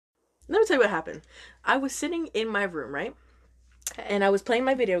let me tell you what happened. I was sitting in my room, right? Okay. And I was playing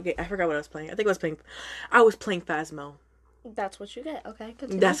my video game. I forgot what I was playing. I think I was playing Phasmo. That's what you get. Okay,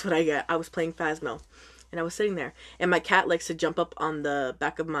 continue. That's what I get. I was playing Phasmo. And I was sitting there. And my cat likes to jump up on the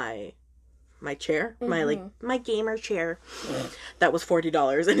back of my chair. Mm-hmm. My gamer chair. That was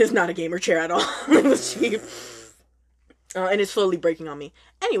 $40. And it's not a gamer chair at all. It was cheap. And it's slowly breaking on me.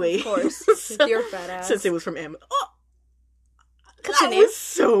 Anyway. Of course. So, your fat ass. Since it was from Amazon. Oh! That was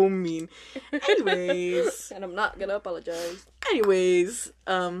so mean. Anyways. And I'm not gonna apologize. Anyways.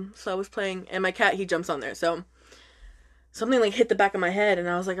 So I was playing. And my cat, he jumps on there. So something like hit the back of my head. And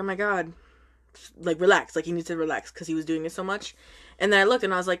I was like, oh my god. Like, relax. Like, he needs to relax. Because he was doing it so much. And then I looked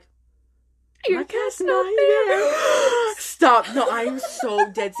and I was like, your cat's not there. Stop. No, I'm so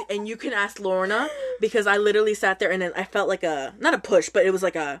dead. And you can ask Lorna, because I literally sat there and then I felt like not a push, but it was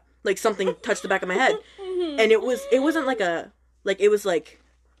like something touched the back of my head. Mm-hmm. And it wasn't like it was like,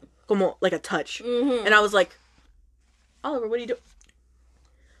 como, like a touch. Mm-hmm. And I was like, Oliver, what are you doing?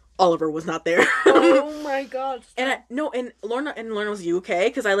 Oliver was not there. Oh my god. Stop. And Lorna was, you okay?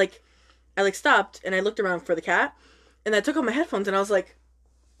 Because I stopped and I looked around for the cat and I took off my headphones and I was like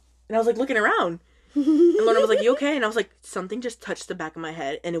looking around. And Lorna was like, you okay? And I was like, something just touched the back of my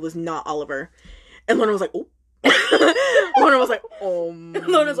head and it was not Oliver. And Lorna was like, oh. Lorna was like, oh.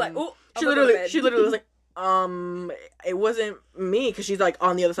 Lorna's like, oh. She literally was like, it wasn't me, because she's like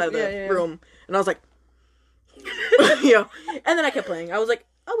on the other side of the room. And I was like, yeah. And then I kept playing. I was like,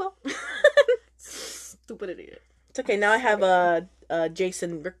 oh well. Stupid idiot. It's okay. Now I have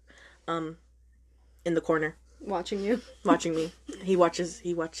Jason in the corner. Watching you. Watching me. He watches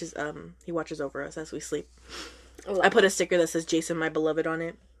over us as we sleep. I put a sticker that says Jason, my beloved on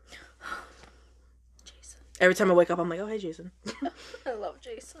it. Jason. Every time I wake up, I'm like, oh, hey, Jason. I love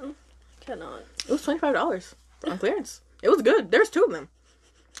Jason. Cannot. It was $25 on clearance. It was good. There's 2 of them.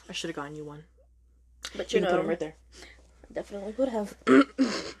 I should have gotten you one. But you can put them right there. I definitely would have.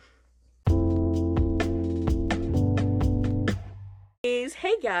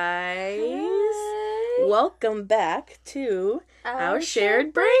 Hey guys. Hi. Welcome back to our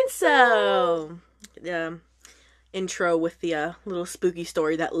shared brain cell. Intro with the little spooky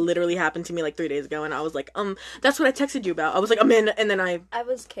story that literally happened to me like 3 days ago, and I was like, that's what I texted you about. I was like, Amanda, and then I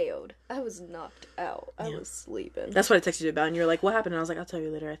was KO'd. I was knocked out. I was sleeping. That's what I texted you about, and you're like, what happened? And I was like, I'll tell you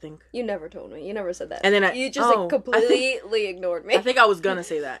later, I think. You never told me. You never said that. And then you just completely ignored me. I think I was gonna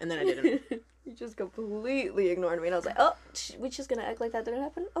say that, and then I didn't. You just completely ignored me, and I was like, oh, we're just gonna act like that didn't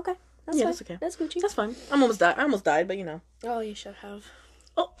happen? Okay. That's fine. That's okay. That's Gucci. That's fine. I almost died, but you know. Oh, you should have.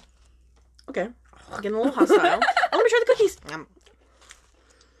 Oh. Okay. Getting a little hostile. I want to try the cookies.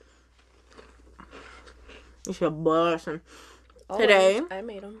 You should bless them. Today. I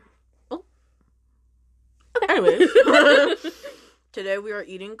made them. Oh. Okay. Anyways. Today we are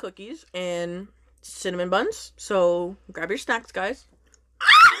eating cookies and cinnamon buns. So grab your snacks, guys.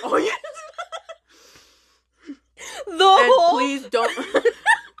 Oh, yes. Please don't.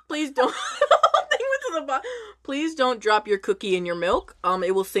 Please don't. Please don't drop your cookie in your milk.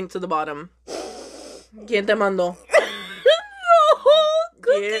 It will sink to the bottom. ¿Quién te mandó? The whole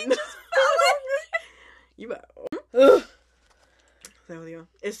cookie just fell in. You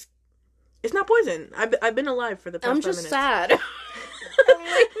It's not poison. I've been alive for the past 5 minutes. I'm just sad.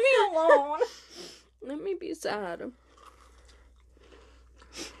 Leave me alone. Let me be sad.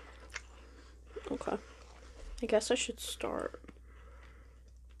 Okay. I guess I should start.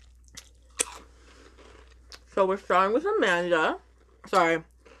 So we're starting with Amanda. Sorry.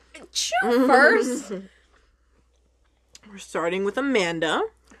 First. We're starting with Amanda.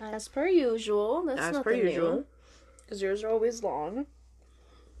 As per usual. That's not usual. Because yours are always long.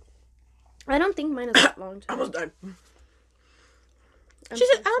 I don't think mine is that long, too. I almost died. She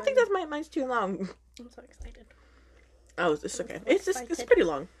said, I don't think mine's too long. I'm so excited. Oh, it's okay. It's pretty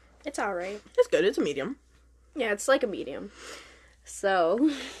long. It's alright. It's good. It's a medium. Yeah, it's like a medium. So,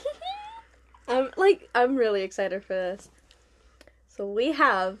 I'm really excited for this. So we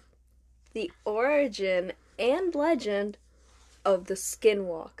have the origin and legend of the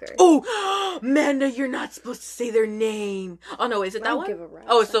Skinwalkers. Oh, Amanda, you're not supposed to say their name. Oh no, is it that one? Give a rat's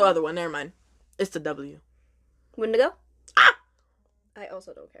oh, it's the other one. Never mind. It's the W. Wendigo? Ah! I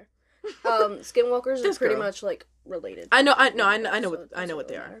also don't care. Skinwalkers are pretty much like related. I know what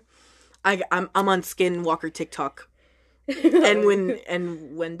they are. I'm on Skinwalker TikTok. and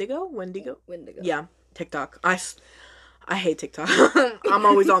Wendigo? Yeah, TikTok. I hate TikTok. I'm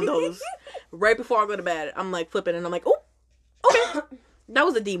always on those. Right before I go to bed, I'm like flipping and I'm like, oh, okay. That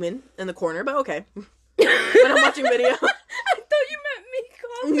was a demon in the corner, but okay. When I'm watching video. I thought you meant me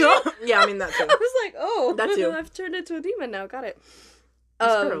coughing. No. Yeah, I mean that too. I was like, oh. That too. I've turned into a demon now. Got it. This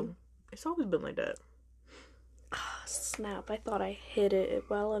girl. It's always been like that. Snap, I thought I hit it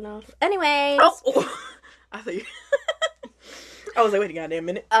well enough. Anyways. Oh! I thought you... I was like, wait a goddamn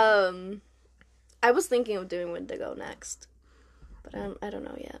minute. I was thinking of doing Wendigo next. But I don't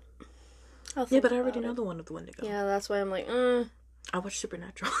know yet. Yeah, but I already know the one of the Wendigo. Yeah, that's why I'm like, I watched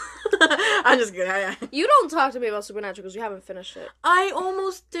Supernatural. I'm just kidding. You don't talk to me about Supernatural because you haven't finished it. I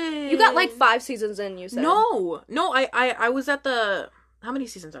almost did. You got like 5 seasons in, you said. No, I was at the... How many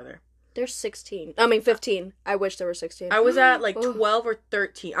seasons are there? There's 16. I mean, 15. I wish there were 16. I was at like 12 or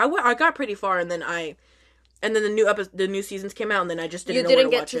 13. I got pretty far, and then the new seasons came out, and then I just didn't know where to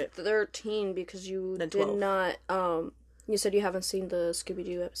watch it. You didn't get to 13 because you did not, you said you haven't seen the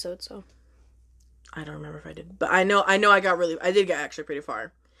Scooby-Doo episode, so. I don't remember if I did, but I know I did get actually pretty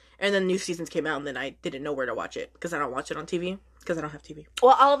far. And then new seasons came out, and then I didn't know where to watch it, because I don't watch it on TV, because I don't have TV.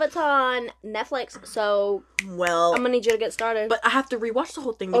 Well, all of it's on Netflix, so. Well. I'm gonna need you to get started. But I have to rewatch the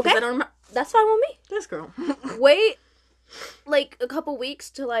whole thing, because I don't remember. That's fine with me. This girl. Wait, like, a couple weeks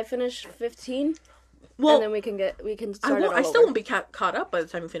till I finish 15. Well. And then we can start it all over. I still won't be caught up by the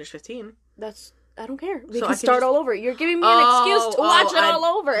time you finish 15. I don't care. We can start all over. You're giving me an excuse to watch it all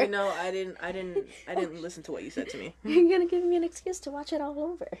over. You know, I didn't listen to what you said to me. You're gonna give me an excuse to watch it all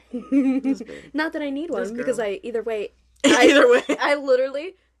over. Not that I need one, because either way,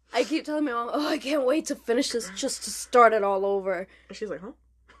 I keep telling my mom, I can't wait to finish this just to start it all over. And she's like, huh?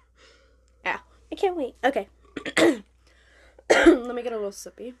 Yeah, I can't wait. Okay. Let me get a little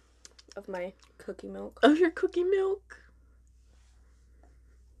sippy of my cookie milk. Of your cookie milk?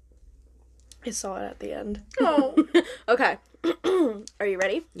 I saw it at the end. Oh. Okay. Are you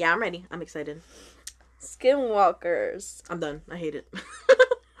ready? Yeah, I'm ready. I'm excited. Skinwalkers. I'm done. I hate it.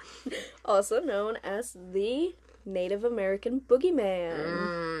 Also known as the Native American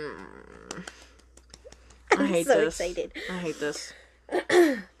Boogeyman. I hate this. I'm so excited. I hate this.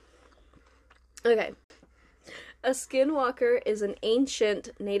 Okay. A skinwalker is an ancient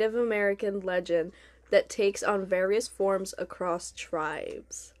Native American legend that takes on various forms across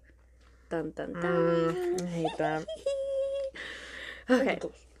tribes. Dun, dun, dun. I hate that. Okay.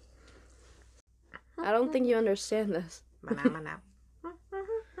 I don't think you understand this. Can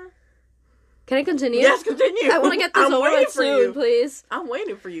I continue? Yes, continue. I want to get this over with soon, please. I'm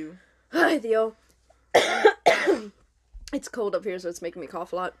waiting for you. Hi, Theo. It's cold up here, so it's making me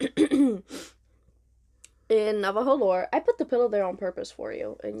cough a lot. In Navajo lore, I put the pillow there on purpose for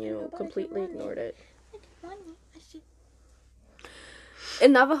you, and you completely ignored it.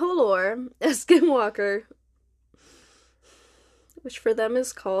 In Navajo lore, a skinwalker, which for them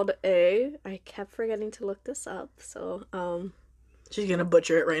is called I kept forgetting to look this up, so, She's gonna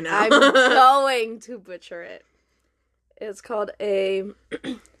butcher it right now. I'm going to butcher it. It's called a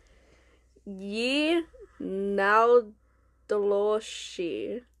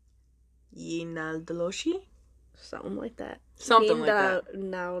Yinaldoloshi. Yinaldoloshi? Something like that. Something like that.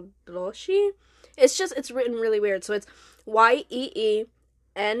 Yinaldoloshi? It's written really weird, so it's YEENAALDLOOSHII.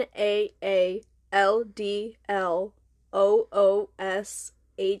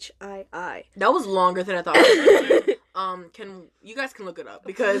 That was longer than I thought. You guys can look it up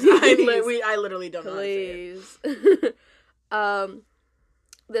because I literally don't know how to say it.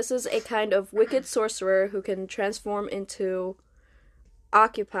 This is a kind of wicked sorcerer who can transform into,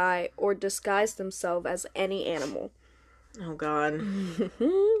 occupy, or disguise themselves as any animal. Oh God.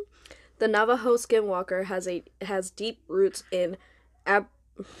 The Navajo skinwalker has deep roots in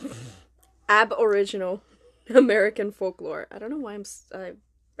Aboriginal American folklore. I don't know why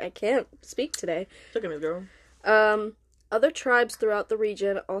I can't speak today. Look at me, girl. Other tribes throughout the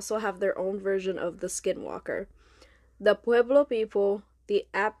region also have their own version of the skinwalker. The Pueblo people, the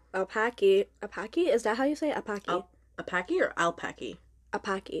Apaki, is that how you say it? Apaki? Apaki or Alpaki?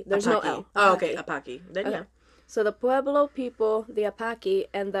 Apaki. There's no L. Oh, okay, Apaki. Then okay. Yeah. So the Pueblo people, the Apaki,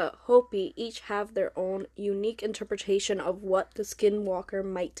 and the Hopi each have their own unique interpretation of what the skinwalker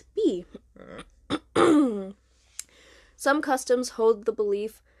might be. Some customs hold the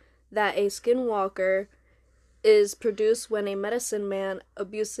belief that a skinwalker is produced when a medicine man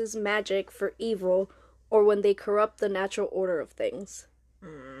abuses magic for evil or when they corrupt the natural order of things.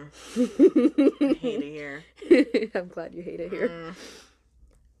 I hate it here. I'm glad you hate it here.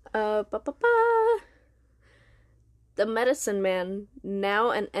 The medicine man,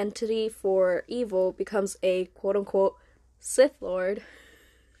 now an entity for evil, becomes a quote-unquote Sith Lord.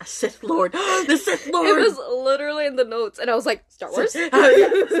 A Sith Lord. The Sith Lord! It was literally in the notes, and I was like, Star Wars?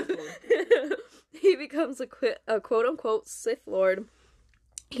 He becomes a quote-unquote Sith Lord.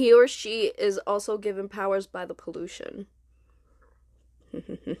 He or she is also given powers by the pollution. I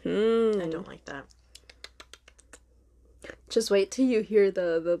don't like that. Just wait till you hear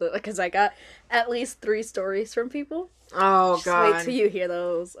the because I got at least 3 stories from people. Oh, Just God. wait till you hear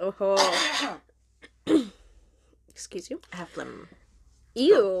those. Oh. Excuse you. I have phlegm.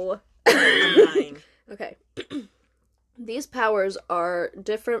 Ew. I'm dying. Okay. These powers are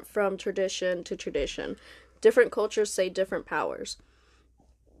different from tradition to tradition. Different cultures say different powers.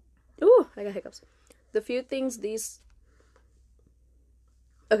 Ooh, I got hiccups. The few things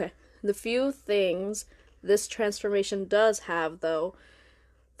this transformation does have, though,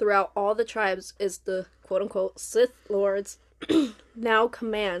 throughout all the tribes is the quote-unquote Sith Lords now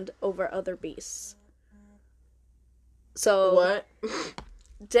command over other beasts. So, What?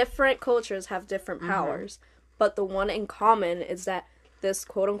 different cultures have different powers, but the one in common is that this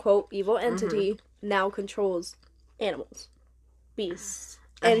quote-unquote evil entity now controls animals, beasts,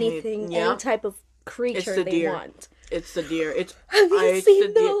 anything, any type of creature they want. It's the deer. Have you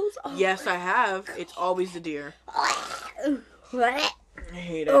seen those? Oh, yes, I have. It's always the deer. What? I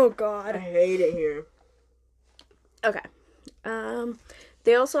hate it. Oh, God. I hate it here. Okay.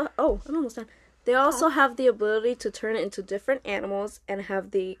 They also... Oh, I'm almost done. They also have the ability to turn into different animals and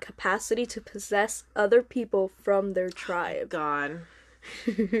have the capacity to possess other people from their tribe. God.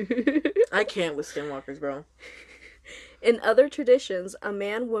 I can't with Skinwalkers, bro. In other traditions, a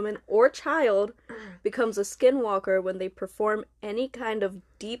man, woman, or child becomes a skinwalker when they perform any kind of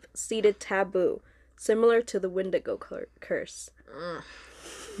deep-seated taboo, similar to the Wendigo curse.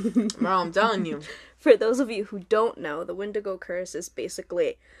 Bro, I'm telling you. For those of you who don't know, the Wendigo curse is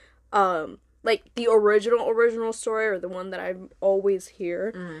basically, like, the original story, or the one that I always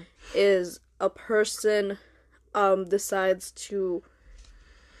hear, is a person decides to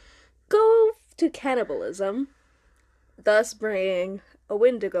go to cannibalism, thus bringing a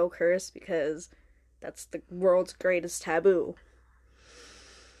Wendigo curse, because that's the world's greatest taboo.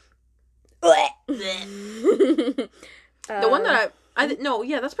 The one that no,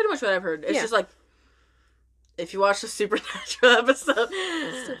 yeah, that's pretty much what I've heard. It's just like, if you watch the Supernatural episode,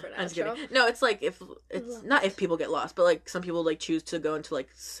 I'm just kidding. No, it's like it's not if people get lost, but like some people like choose to go into like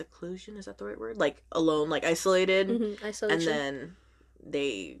seclusion. Is that the right word? Like alone, like isolated, Isolation. and then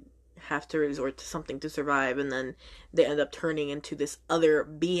they have to resort to something to survive, and then they end up turning into this other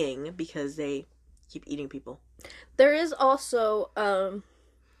being because they keep eating people. There is also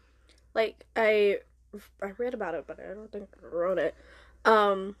like I read about it, but I don't think I wrote it.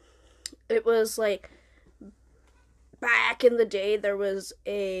 It was like back in the day there was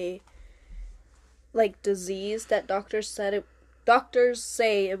a like disease that doctors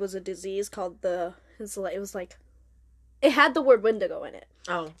say it was a disease called it was like it had the word Wendigo in it.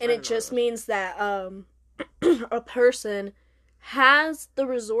 Oh. And it just means that a person has the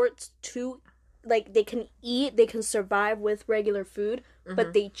resorts to, like, they can survive with regular food,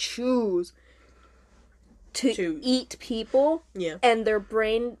 but they choose to eat people. Yeah. And their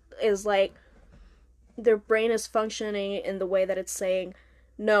brain is functioning in the way that it's saying,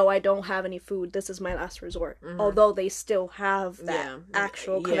 no, I don't have any food. This is my last resort. Although they still have that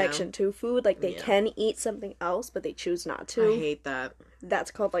actual connection to food. Like, they can eat something else, but they choose not to. I hate that.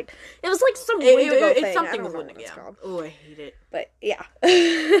 That's called, like... It was, like, some Wendigo thing. It's something with Wendigo, yeah. Oh, I hate it. But, yeah. I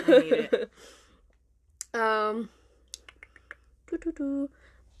hate it.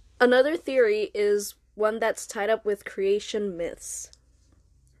 Another theory is one that's tied up with creation myths.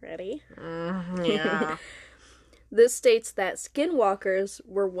 Ready? Yeah. This states that skinwalkers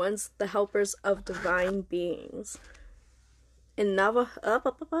were once the helpers of divine beings. In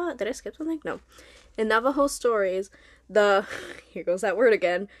Navajo... did I skip something? No. In Navajo stories, here goes that word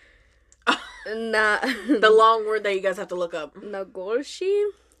again. The long word that you guys have to look up.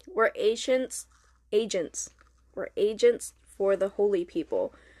 Nagorshi were agents for the holy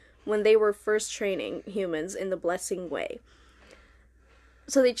people when they were first training humans in the blessing way.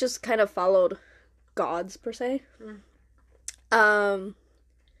 So they just kind of followed gods, per se.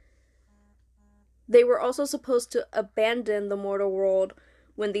 They were also supposed to abandon the mortal world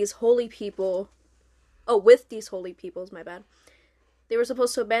when these holy people... with these holy peoples, my bad. They were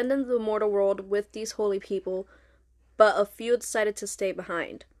supposed to abandon the mortal world with these holy people, but a few decided to stay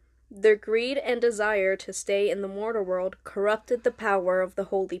behind. Their greed and desire to stay in the mortal world corrupted the power of the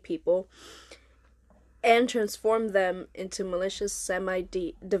holy people and transformed them into malicious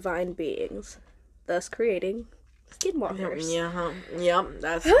semi-divine beings, thus creating skinwalkers. Yeah,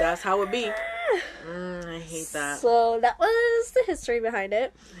 that's how it be. I hate that. So that was the history behind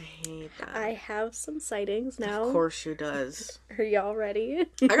it. I hate that. I have some sightings now. Of course she does. Are y'all ready?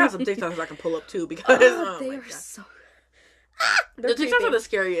 I got some TikToks I can pull up too because they are so... the TikToks are the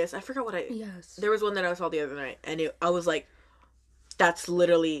scariest. I forgot what Yes. There was one that I saw the other night, and I was like, "That's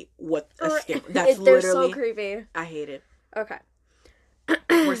literally what a scam." That's they're literally. so creepy. I hate it. Okay.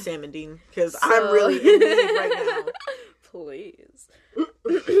 Or Salmon Dean, because I'm really in need right now. Please.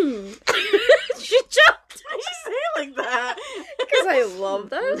 She jumped. Why did you say it like that? Because I love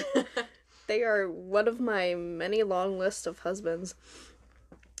them. They are one of my many long list of husbands.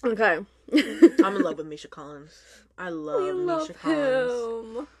 Okay. I'm in love with Misha Collins. I love Misha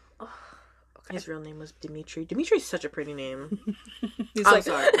Collins. Him. Okay. His real name was Dimitri. Dimitri's such a pretty name. He's I'm like,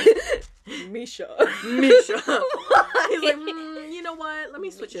 sorry. Misha. Misha. He's like, you know what? Let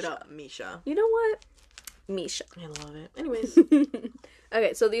me switch it up, Misha. You know what? Misha. I love it. Anyways.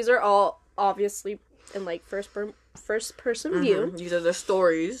 Okay, so these are all obviously in like first person view. These are the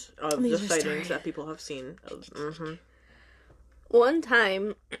stories of These the are sightings stories. that people have seen. One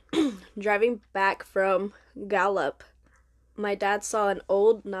time, driving back from Gallup, my dad saw an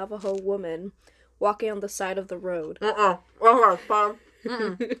old Navajo woman walking on the side of the road. It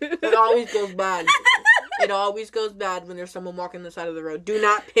always goes bad. It always goes bad when there's someone walking the side of the road. Do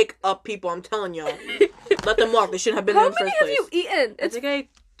not pick up people, I'm telling y'all. Let them walk. They shouldn't have been there in the first place. How many have you eaten? It's okay.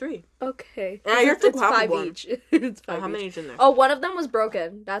 3. Okay. Yeah, you're It's 5 each. It's 5 how each. many is in there? Oh, one of them was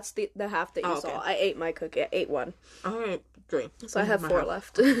broken. That's the half that you okay. saw. I ate my cookie. I ate one. Alright, 3. So I have 4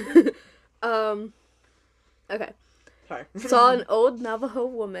 left. Okay. Sorry. Saw an old Navajo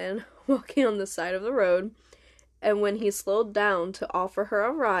woman walking on the side of the road, and when he slowed down to offer her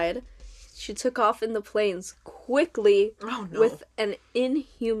a ride, she took off in the plains quickly with an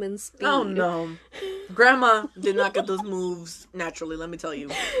inhuman speed. Oh no. Grandma did not get those moves naturally, let me tell you.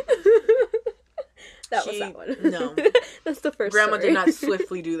 That was that one. No. That's the first Grandma story. did not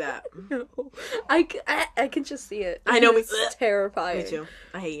swiftly do that. No. I can just see it. I know. It's terrifying. Me too.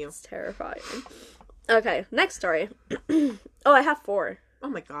 I hate you. It's terrifying. Okay, next story. Oh, I have 4. Oh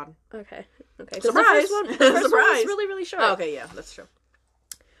my god. Okay. 'Cause Surprise! The first one Surprise! was really, really short. Oh, okay, yeah, that's true.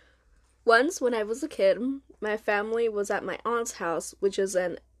 Once, when I was a kid, my family was at my aunt's house, which is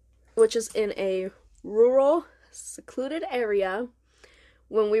in a rural, secluded area,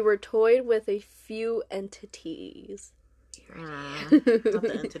 when we were toyed with a few entities. Not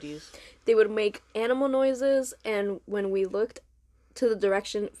the entities. They would make animal noises, and when we looked to the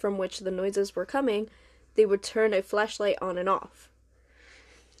direction from which the noises were coming, they would turn a flashlight on and off.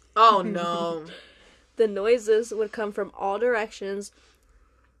 Oh no. The noises would come from all directions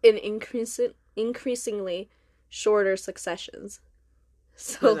in increasingly shorter successations.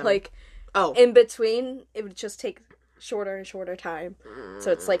 So, like, in between, it would just take shorter and shorter time.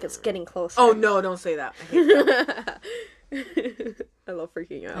 So it's like it's getting closer. Oh no, don't say that. I hate that. I love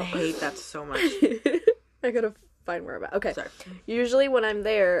freaking out. I hate that so much. I gotta find where I'm at. Okay. Sorry. Usually when I'm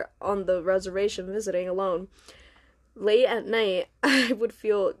there on the reservation visiting alone, late at night, I would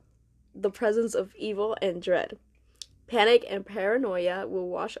feel the presence of evil and dread. Panic and paranoia will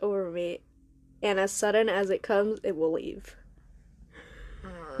wash over me, and as sudden as it comes, it will leave.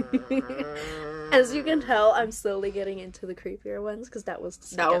 As you can tell, I'm slowly getting into the creepier ones, because that was the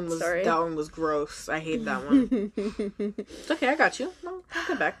second story. That one was gross. I hate that one. It's okay, I got you. No, I'll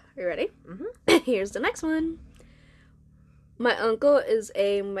come back. You ready? Mm-hmm. Here's the next one. My uncle is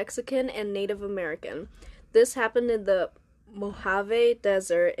a Mexican and Native American. This happened in the Mojave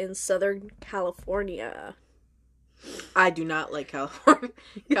Desert in Southern California. I do not like California.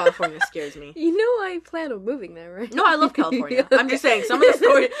 California scares me. You know I plan on moving there, right? No, I love California. Okay. I'm just saying, some of the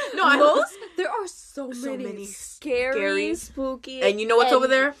stories... No, there are so many scary, spooky... And you know what's over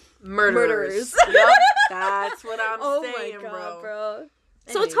there? Murderers. Yep, that's what I'm saying, my God, bro.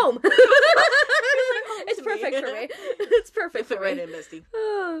 So it's home. It's perfect for me. It's perfect for me. Fit right in, Misty.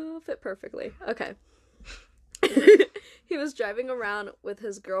 Oh, fit perfectly. Okay. He was driving around with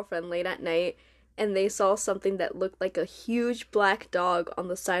his girlfriend late at night, and they saw something that looked like a huge black dog on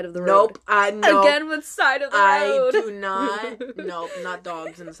the side of the road. Nope, I know. Again with side of the road. I do not. Nope, not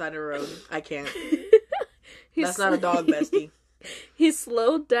dogs in the side of the road. I can't. That's not a dog, bestie. He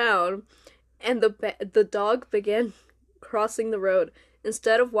slowed down, and the dog began crossing the road.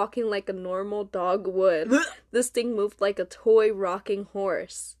 Instead of walking like a normal dog would, this thing moved like a toy rocking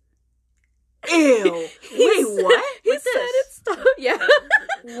horse. Ew. Wait, what? He said it stopped. Yeah.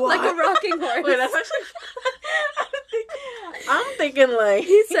 What? Like a rocking horse. Wait, that's actually... I'm thinking like...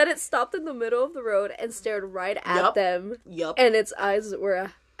 He said it stopped in the middle of the road and stared right at them. Yup. And its eyes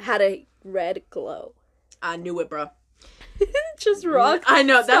had a red glow. I knew it, bro. Just rocked. I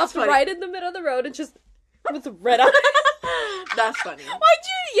know, that's funny. Right in the middle of the road and just... with red eyes. That's funny. Why'd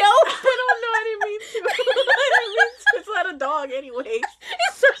you yell? I don't know. I didn't mean to. I didn't mean to. It's not a dog, anyways.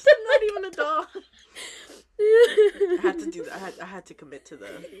 It's not even a dog. I had to do that. I had to commit to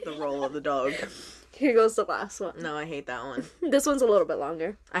the role of the dog. Here goes the last one. No, I hate that one. This one's a little bit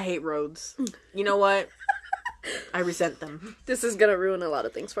longer. I hate roads. You know what? I resent them. This is gonna ruin a lot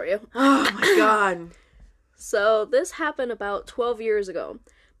of things for you. Oh my god. So, this happened about 12 years ago.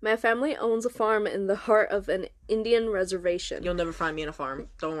 My family owns a farm in the heart of an Indian reservation. You'll never find me in a farm.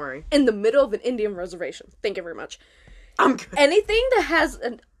 Don't worry. In the middle of an Indian reservation. Thank you very much. I'm good. Anything that has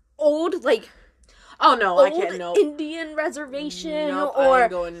an old, like... Oh, no, old I can't, no. Indian reservation, nope, or...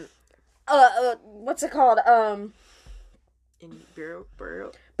 I'm going... what's it called? In burial?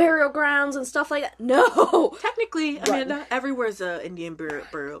 Burial grounds and stuff like that. No! Technically, Run. Amanda, everywhere's a Indian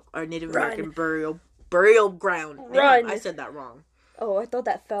burial, or Native Run. American burial ground. Run. Damn, I said that wrong. Oh, I thought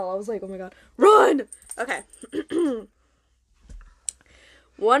that fell. I was like, oh my god. Run! Okay.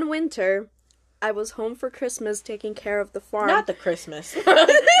 One winter, I was home for Christmas taking care of the farm. Not the Christmas. You're gonna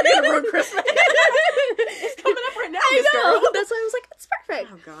ruin Christmas. It's coming up right now, I Miss know! Girl. That's why I was like, it's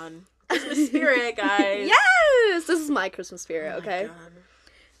perfect. Oh, God. Christmas spirit, guys. Yes! This is my Christmas spirit, Oh, okay?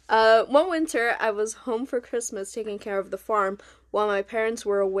 God. One winter, I was home for Christmas taking care of the farm while my parents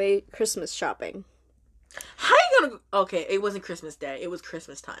were away Christmas shopping. How you gonna... Okay, it wasn't Christmas Day. It was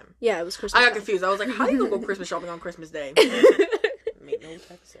Christmas time. Yeah, it was Christmas I got time. confused. I was like, how you gonna go Christmas shopping on Christmas Day? It made no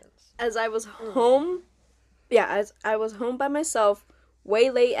type of sense. As I was home... Yeah, as I was home by myself, way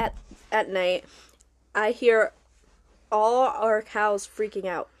late at night, I hear all our cows freaking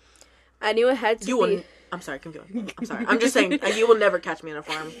out. I knew it had to be... I'm sorry, keep going. I'm sorry. I'm just saying, you will never catch me on a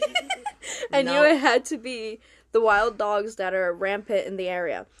farm. I knew it had to be the wild dogs that are rampant in the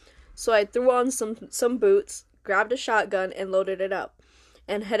area. So I threw on some boots, grabbed a shotgun, and loaded it up,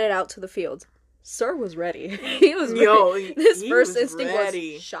 and headed out to the field. Sir was ready. He was ready. Yo, His he first was instinct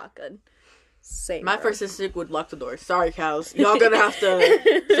ready. was shotgun. Same. My bro. first instinct would lock the door. Sorry, cows. Y'all gonna have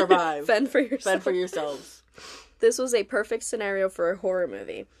to survive. Fend for yourself. Fend for yourselves. This was a perfect scenario for a horror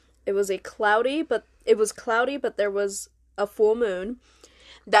movie. It was cloudy, but there was a full moon.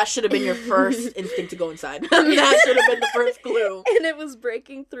 That should have been your first instinct to go inside. That should have been the first clue. And it was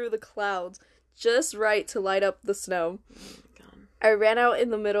breaking through the clouds just right to light up the snow. I ran out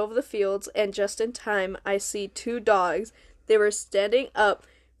in the middle of the fields, and just in time, I see two dogs. They were standing up,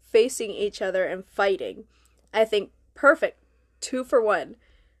 facing each other and fighting. I think, perfect. 2 for 1.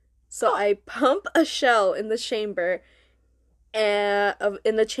 So I pump a shell in the chamber of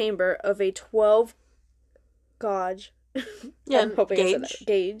a 12 gauge. Yeah, I'm hoping I said that.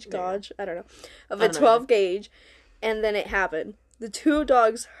 Gauge, I don't know. Of a 12 gauge, and then it happened. The two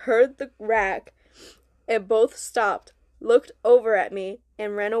dogs heard the rack and both stopped, looked over at me,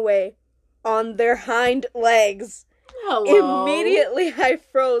 and ran away on their hind legs. Hello. Immediately I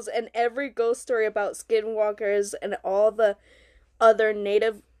froze, and every ghost story about skinwalkers and all the other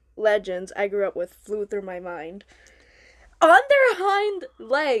native legends I grew up with flew through my mind. On their hind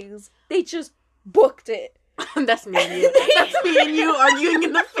legs, they just booked it. That's me and you. That's me and you arguing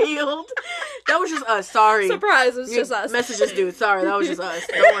in the field. That was just us. Sorry. Surprise, it was just us. Messages, dude. Sorry, that was just us.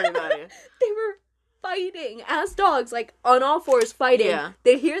 Don't worry about it. They were fighting as dogs, like on all fours fighting. Yeah.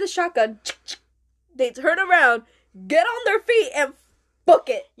 They hear the shotgun. They turn around, get on their feet, and book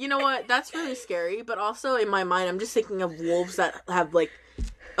it. You know what? That's really scary, but also in my mind, I'm just thinking of wolves that have, like,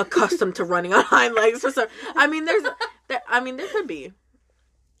 accustomed to running on hind legs. There could be.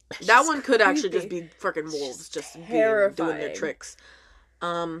 That one could actually just be freaking wolves just doing their tricks.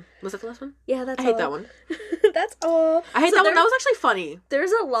 Was that the last one? Yeah, that's I all. hate that one. That's all. I hate that one. That was actually funny.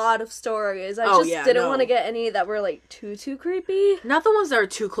 There's a lot of stories. I didn't want to get any that were like too creepy. Not the ones that are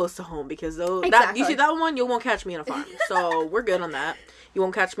too close to home, because you see that one, you won't catch me in a farm. So we're good on that. You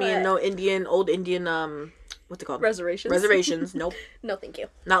won't catch me in no old Indian what's it called? Reservations. Nope. No, thank you.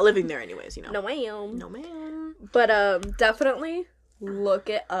 Not living there anyways, you know. No ma'am. No ma'am. But definitely look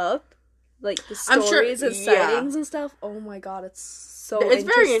it up. Like the stories and sightings and stuff. Oh my god, it's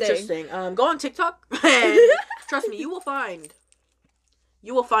very interesting. Go on TikTok and trust me, you will find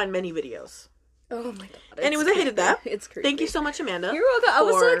many videos. Oh my god. Anyways, I hated that. It's creepy. Thank you so much, Amanda. You're welcome. I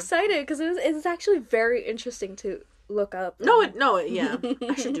was so excited because it's actually very interesting to look up. Yeah.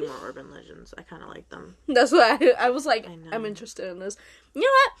 I should do more urban legends. I kind of like them. That's why I was like, I'm interested in this. You know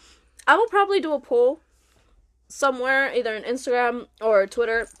what? I will probably do a poll somewhere, either on Instagram or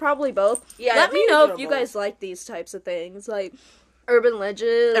Twitter, probably both. Yeah. Let me know if you guys like these types of things, like urban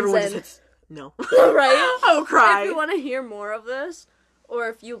legends. Everyone just hits no. Right? I will cry. If you want to hear more of this, or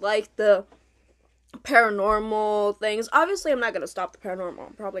if you like the paranormal things. Obviously, I'm not going to stop the paranormal.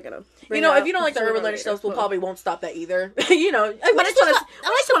 I'm probably going to... if you don't like the urban legend stuff, we probably won't stop that either. I like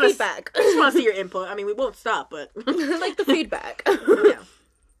the feedback. I just want to see your input. I mean, we won't stop, but... I like the feedback. Yeah.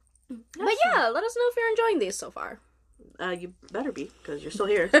 But yeah, let us know if you're enjoying these so far. You better be, because you're still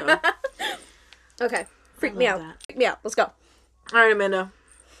here, so... Okay. Freak me out. Freak me out. Let's go. Alright, Amanda.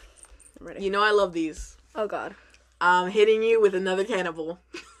 I'm ready. You know I love these. Oh, God. I'm hitting you with another cannibal.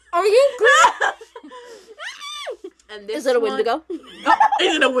 Are you good? And this Is it a one... Wendigo? Oh,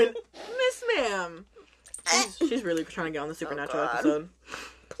 is it a win? Miss ma'am. She's really trying to get on the Supernatural episode.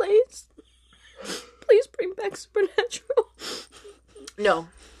 Please. Please bring back Supernatural. No.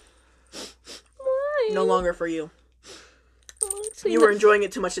 Why? No longer for you. So You were enjoying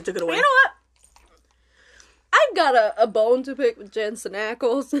it too much, they took it away. You know what? I've got a bone to pick with Jensen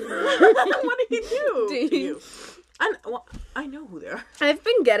Ackles. What did he do to you? I know who they are. I've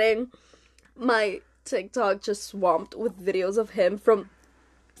been getting my TikTok just swamped with videos of him from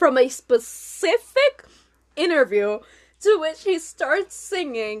a specific interview to which he starts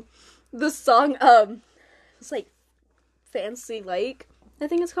singing the song, it's like Fancy Lake, I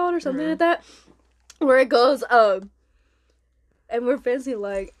think it's called, or something like that, where it goes, and we're fancy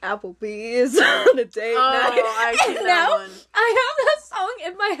like Applebee's on a date night. I see that now, one. I have that song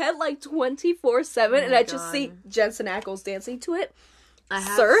in my head like 24/7, and I just God. see Jensen Ackles dancing to it.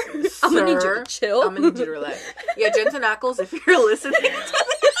 Sir, I'm gonna need you to chill. I'm gonna need you to relax. Yeah, Jensen Ackles, if you're listening to this.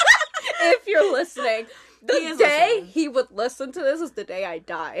 If you're listening, the He is day listening. he would listen to this is the day I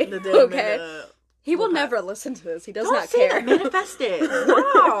die. The day okay? He will okay. never listen to this. He does Don't not say care. that. Manifest it.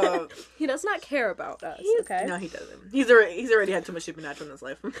 Wow. He does not care about us, okay? No, he doesn't. He's already had too much Supernatural in his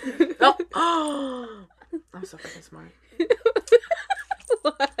life. Oh. I'm so fucking smart.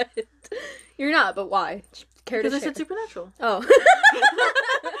 What? You're not, but why? Care to Because I share? said Supernatural. Oh. I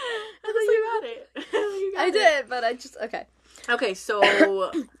thought you got it. You got I it. did, but I just... Okay. Okay, so...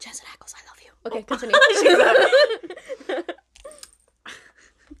 Jensen Ackles, I love you. Okay, continue.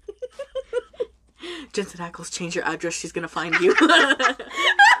 Jensen Ackles, change your address. She's gonna find you.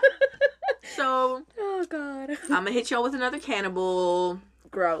 So... Oh, God. I'm gonna hit y'all with another cannibal.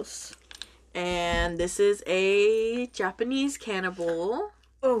 Gross. And this is a Japanese cannibal.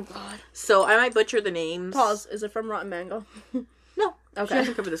 Oh, God. So I might butcher the names. Pause. Is it from Rotten Mango? No. Okay. She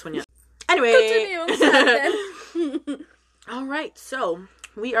hasn't covered this one yet. Anyway. Continue. Alright, so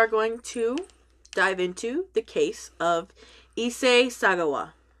we are going to dive into the case of Issei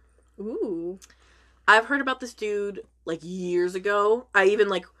Sagawa. Ooh. I've heard about this dude like years ago. I even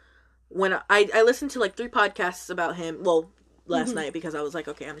like when I listened to like 3 podcasts about him. Well, last night because I was like,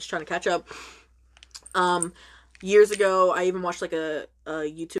 okay, I'm just trying to catch up. Years ago, I even watched like a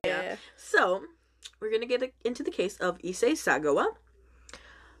YouTube. Yeah. So we're gonna get into the case of Issei Sagawa.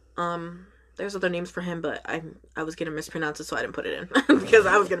 There's other names for him, but I was gonna mispronounce it, so I didn't put it in because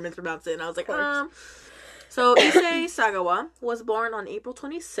I was gonna mispronounce it, and I was like, So Issei Sagawa was born on April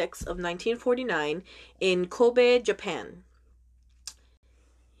 26th of 1949 in Kobe, Japan.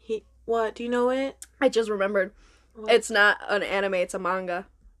 What? Do you know it? I just remembered. What? It's not an anime, it's a manga.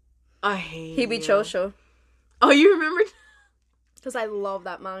 I hate Hibi you. Chosho. Oh, you remembered? Because I love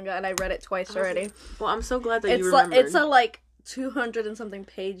that manga and I read it twice already. Well, I'm so glad that you It's remembered. it's a like 200 and something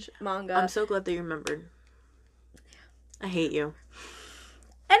page manga. I'm so glad that you remembered. I hate you.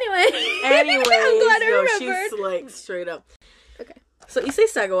 Anyway. Anyways, I'm glad I no, remembered. she's like straight up. Okay. So Issei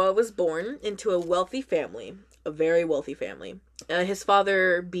Sagawa was born into a wealthy family, a very wealthy family. His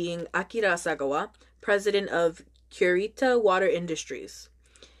father being Akira Sagawa, president of Kurita Water Industries.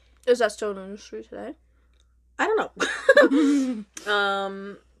 Is that still an industry today? I don't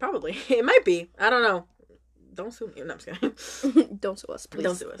know. Probably. It might be. I don't know. Don't sue me. No, I'm just kidding. Don't sue us, please.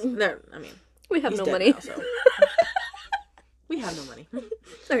 Don't sue us. No, I mean, We have he's no dead money. now, so. We have no money.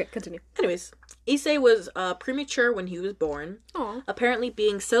 Okay, continue. Anyways, Issei was premature when he was born, Aww. apparently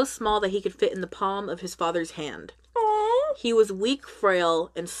being so small that he could fit in the palm of his father's hand. Aww. He was weak,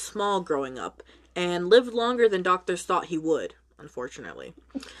 frail, and small growing up, and lived longer than doctors thought he would, unfortunately.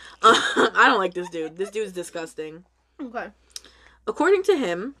 I don't like this dude. This dude's disgusting. Okay. According to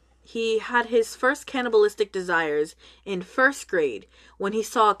him, he had his first cannibalistic desires in first grade when he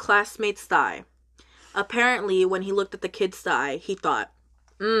saw a classmate's thigh. Apparently, when he looked at the kid's thigh, he thought,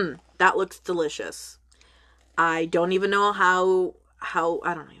 that looks delicious. I don't even know how,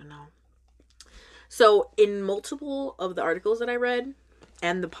 I don't even know. So, in multiple of the articles that I read,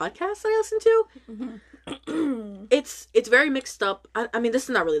 and the podcasts that I listened to, it's very mixed up. I mean, this is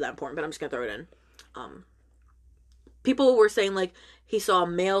not really that important, but I'm just gonna throw it in. People were saying, like, he saw a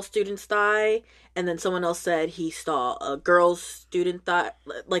male student's thigh, and then someone else said he saw a girl's student thigh,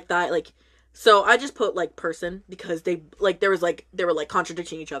 so I just put, like, person, because they were, like,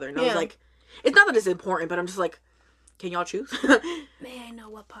 contradicting each other, and I was like, it's not that it's important, but I'm just like, can y'all choose? May I know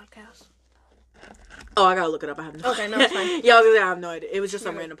what podcast? Oh, I gotta look it up. I have no Okay, no, it's fine. Yeah, I was gonna say, I have no idea. It was just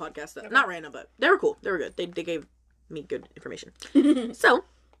some random podcast. Not random, but they were cool. They were good. They gave me good information. So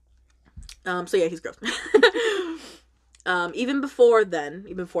yeah, he's gross. Even before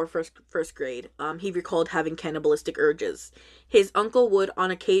first grade, he recalled having cannibalistic urges. His uncle would,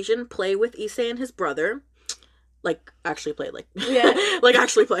 on occasion, play with Issei and his brother. Like, actually play, Yeah. like,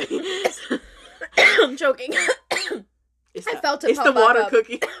 actually play. I'm choking. I felt it. It's the water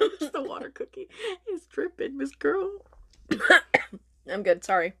cookie. It's the water cookie. It's dripping, Miss Girl. I'm good.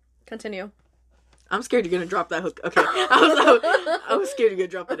 Sorry. Continue. I'm scared you're gonna drop that hook. Okay, I was scared you're gonna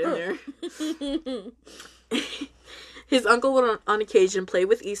drop it in there. His uncle would on occasion play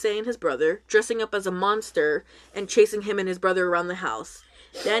with Issei and his brother, dressing up as a monster and chasing him and his brother around the house.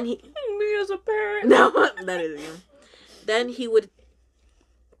 Then he... Me as a parent. No, that isn't you. Then he would...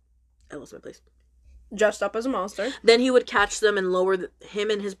 I lost my place. Dressed up as a monster. Then he would catch them and lower him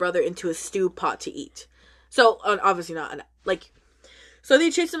and his brother into a stew pot to eat. So, obviously not, like... So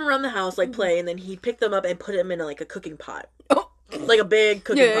they'd chase him around the house, like, play, and then he'd pick them up and put them in, like, a cooking pot. Oh. Like a big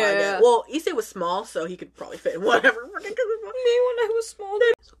cooking pot. Yeah. Well, Issei was small, so he could probably fit in whatever fucking cooking pot. Me when I was small.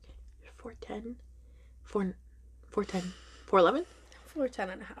 It's okay. 4'10". 4'10". 4'11"?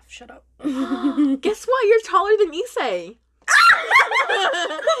 4'10 and a half. Shut up. Guess what? You're taller than Issei. We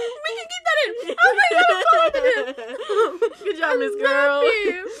can keep that in. Oh my god, good job, Miss Girl.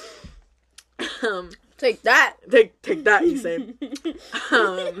 Take that. Take that, Issei.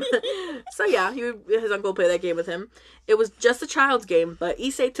 So yeah, his uncle played that game with him. It was just a child's game, but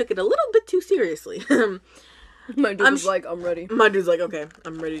Issei took it a little bit too seriously. My dude was like, I'm ready. My dude's like, okay,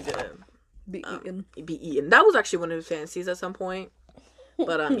 I'm ready to be eaten. That was actually one of his fantasies at some point.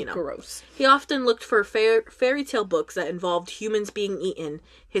 But, you know. Gross. He often looked for fairy tale books that involved humans being eaten.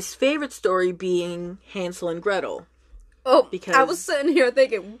 His favorite story being Hansel and Gretel. Oh, because I was sitting here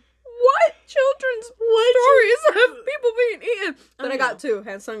thinking, what children's stories have people being eaten? Then I got two,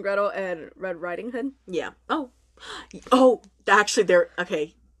 Hansel and Gretel and Red Riding Hood. Yeah. Oh, actually, there's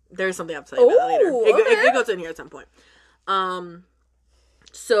something I have to say about that later. It goes in here at some point.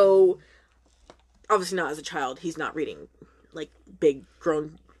 So, obviously not as a child, he's not reading, like, big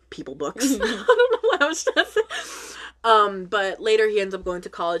grown people books. I don't know what I was trying to say. But later he ends up going to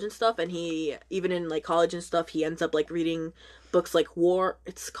college and stuff, and even in, like, college and stuff, he ends up, like, reading books like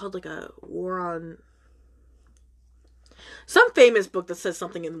it's called, like, a War on... Some famous book that says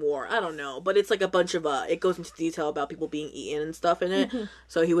something in war. I don't know. But it's, like, a bunch of, it goes into detail about people being eaten and stuff in it. Mm-hmm.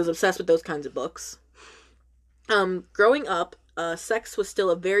 So he was obsessed with those kinds of books. Growing up, sex was still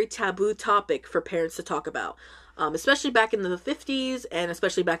a very taboo topic for parents to talk about. Especially back in the 50s and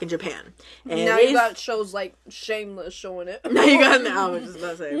especially back in Japan. And now you got shows like Shameless showing it. Now you got I was just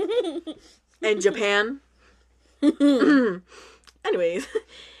about to say. And Japan. Anyways,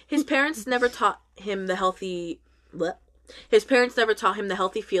 his parents never taught him the healthy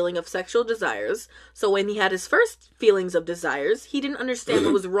feeling of sexual desires. So when he had his first feelings of desires, he didn't understand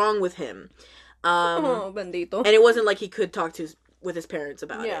what was wrong with him. Bendito. And it wasn't like he could talk with his parents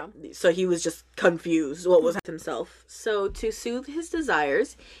about it. So he was just confused what was himself. So to soothe his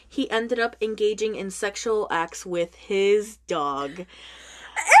desires, he ended up engaging in sexual acts with his dog. Ew!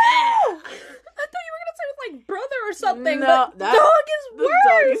 I thought you were gonna say with like brother or something. No, but dog is worse.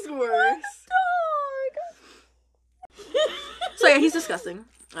 Dog is worse. Dog. So yeah, he's disgusting.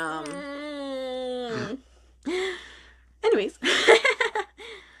 Anyways,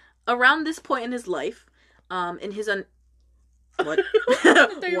 around this point in his life, in his what? I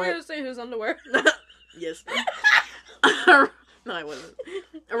thought you were going to say his underwear. Yes. No, I wasn't.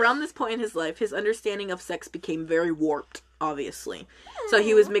 Around this point in his life, his understanding of sex became very warped, obviously. So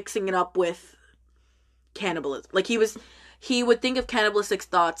he was mixing it up with cannibalism. Like, he would think of cannibalistic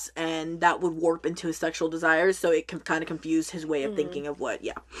thoughts, and that would warp into his sexual desires, so it kind of confused his way of thinking of what,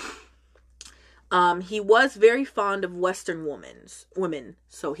 he was very fond of Western women,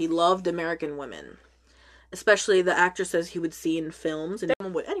 so he loved American women. Especially the actresses he would see in films. And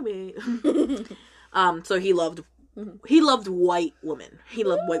anyway. So he loved white women. He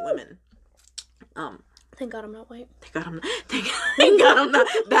loved white women. Thank God I'm not white. Thank God I'm not.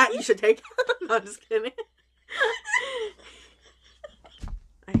 That you should take. No, I'm just kidding.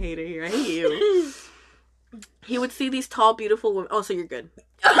 I hate it here. I hate you. He would see these tall, beautiful women. Oh, so you're good.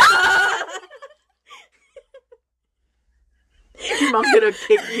 Your mom's gonna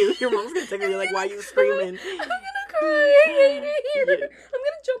kick you. Your mom's gonna take you. Like, why are you screaming? I'm gonna cry. I hate it here. Yeah. I'm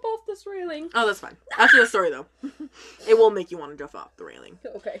gonna jump off this railing. Oh, that's fine. After the story, though, it will make you want to jump off the railing.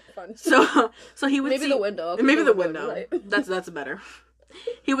 Okay, fun. So he would maybe the window. Maybe the window. That's better.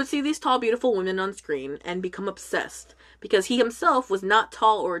 He would see these tall, beautiful women on screen and become obsessed because he himself was not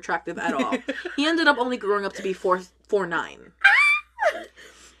tall or attractive at all. He ended up only growing up to be 4'9". Oh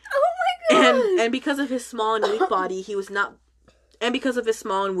my god! And because of his small and weak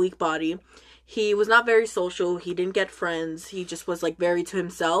body, He was not very social. He didn't get friends. He just was, like, very to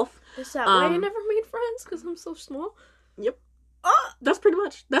himself. Is that why I never made friends? Because I'm so small? Yep. That's pretty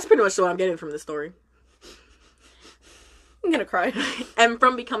much what I'm getting from this story. I'm gonna cry. And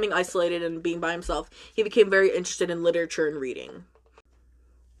from becoming isolated and being by himself, he became very interested in literature and reading.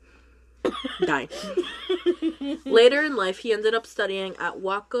 Die. Later in life, he ended up studying at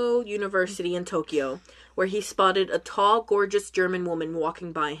Wako University in Tokyo, where he spotted a tall, gorgeous German woman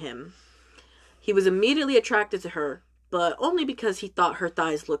walking by him. He was immediately attracted to her, but only because he thought her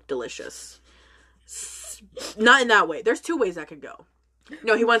thighs looked delicious. Not in that way. There's two ways that could go.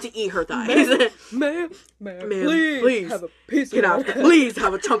 No, he wanted to eat her thighs. Ma'am, please have a piece of that. Please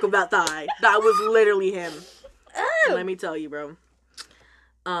have a chunk of that thigh. That was literally him. Oh. Let me tell you, bro.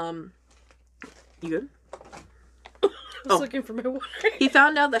 You good? I was looking for my water. He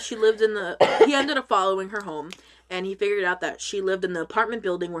found out that she lived in the... He ended up following her home, and he figured out that she lived in the apartment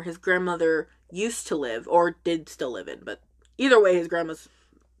building where his grandmother used to live, or did still live in, but either way, his grandma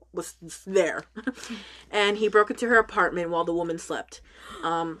was there. And he broke into her apartment while the woman slept.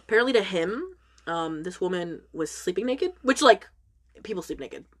 Apparently to him, this woman was sleeping naked, which, like, people sleep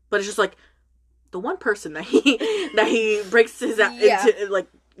naked, but it's just, like, the one person that he breaks into, like,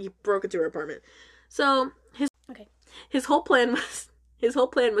 he broke into her apartment. So his whole plan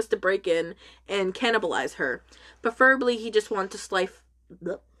was to break in and cannibalize her. Preferably he just wanted to slice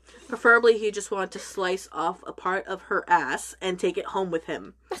off a part of her ass and take it home with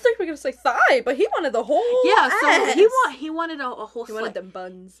him. I thought you were gonna say thigh, but he wanted the whole ass. So he wanted a whole. He wanted them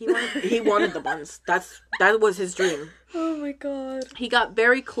buns. He wanted the buns. That was his dream. Oh my god. He got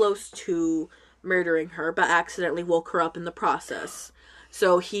very close to murdering her, but accidentally woke her up in the process.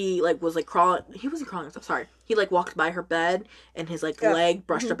 So he, like, was, like, crawling. He wasn't crawling. I'm sorry. He, like, walked by her bed, and his, like, leg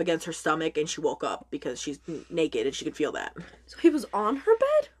brushed up against her stomach, and she woke up because she's naked, and she could feel that. So he was on her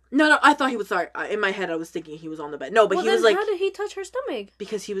bed? No, I thought he was, sorry. In my head, I was thinking he was on the bed. No, but he was, like... how did he touch her stomach?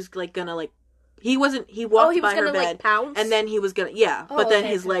 Because he was, like, gonna, like... He walked by her bed. Like, pounce? And then he was gonna... Yeah. But then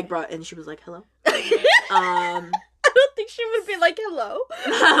his leg brought... And she was like, hello? I don't think she would be like, hello.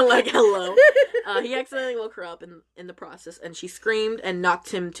 Like, hello. He accidentally woke her up in the process, and she screamed and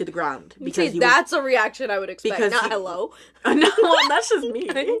knocked him to the ground. Because that's a reaction I would expect, not hello. No, that's just me.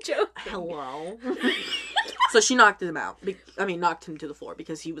 I'm joking. Hello. So she knocked him out. Knocked him to the floor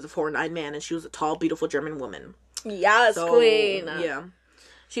because he was a 4'9" man, and she was a tall, beautiful German woman. Yes, queen. Yeah.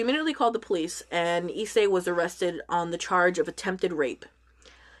 She immediately called the police, and Issei was arrested on the charge of attempted rape.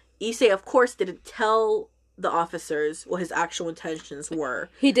 Issei, of course, didn't tell the officers what his actual intentions were.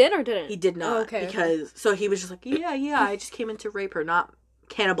 He did or didn't? He did not. Oh, okay. Because, so he was just like, yeah, I just came in to rape her, not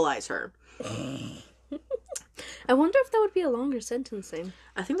cannibalize her. I wonder if that would be a longer sentencing.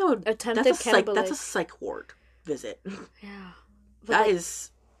 I think that would... Attempted cannibalism. That's a psych ward visit. Yeah. That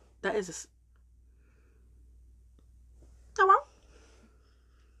is a... Hello?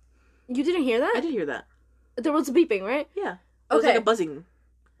 You didn't hear that? I did hear that. There was a beeping, right? Yeah. It was like a buzzing.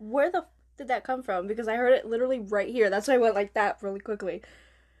 Where the did that come from? Because I heard it literally right here. That's why I went like that really quickly.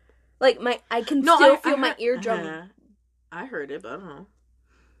 Like, I can still feel my eardrum. I heard it, but I don't know.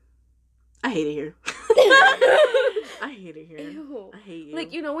 I hate it here. I hate it here. Ew. I hate you.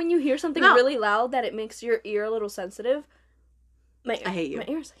 Like, you know when you hear something really loud that it makes your ear a little sensitive? I hate you. My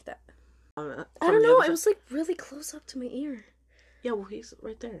ear's like that. I don't know. It was like really close up to my ear. Yeah, well, he's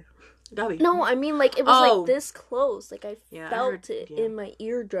right there. Gabby. No, I mean, like, it was like this close. Like, I felt it in my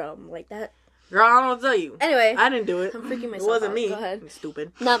eardrum. Like that. Girl, I don't tell you. Anyway. I didn't do it. I'm freaking myself It wasn't out. me. Go ahead. I'm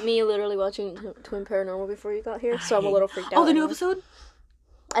stupid. Not me literally watching Twin Paranormal before you got here, so I'm a little freaked out. Oh, the new episode?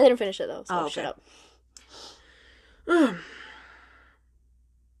 I didn't finish it, though, so shut up.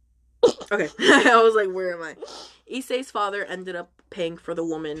 Okay. I was like, where am I? Issei's father ended up paying for the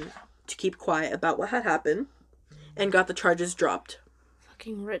woman to keep quiet about what had happened and got the charges dropped.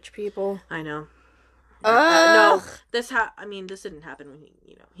 Fucking rich people. I know. No, this didn't happen when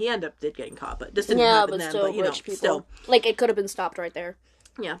he ended up getting caught, but this didn't happen then. Still, but rich people. Like, it could have been stopped right there.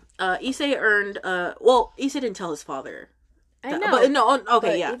 Yeah. Issei earned, Issei didn't tell his father. I know. But no,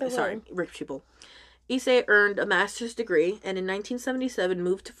 okay, yeah, sorry, rich people. Issei earned a master's degree, and in 1977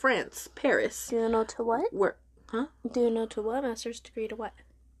 moved to France, Paris. Do you know to what? Where, huh? Do you know to what? Master's degree to what?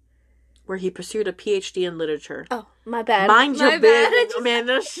 Where he pursued a PhD in literature. Oh, my bad. Mind your business,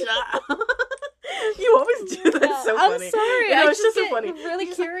 Amanda. Shut up. You always do that. Yeah, so funny. I'm sorry. Yeah, I it's just so funny. I'm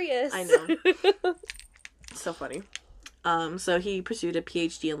really curious. I know. So funny. So he pursued a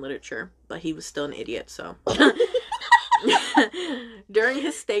PhD in literature, but he was still an idiot. So during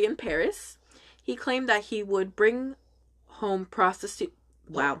his stay in Paris, he claimed that he would bring home prostitutes.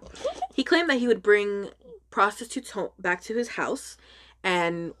 Wow. He claimed that he would bring prostitutes home back to his house,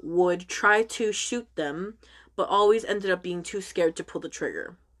 and would try to shoot them, but always ended up being too scared to pull the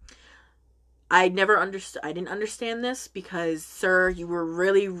trigger. I didn't understand this because, sir, you were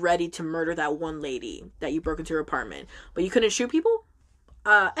really ready to murder that one lady that you broke into her apartment, but you couldn't shoot people?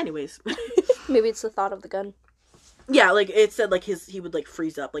 Anyways. Maybe it's the thought of the gun. Yeah, like, it said, like, he would, like,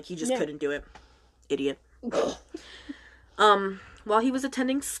 freeze up. Like, he just couldn't do it. Idiot. While he was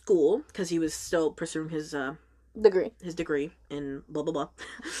attending school, because he was still pursuing his degree in blah, blah, blah,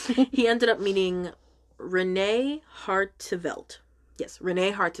 he ended up meeting Renee Hartevelt. Yes,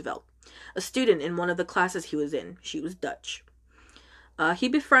 Renee Hartevelt. A student in one of the classes he was in. She was Dutch. He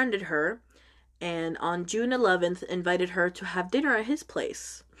befriended her, and on June 11th, invited her to have dinner at his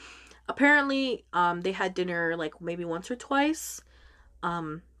place. Apparently, they had dinner, like, maybe once or twice.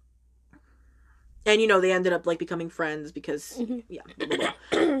 And, you know, they ended up, like, becoming friends because, yeah, blah, blah,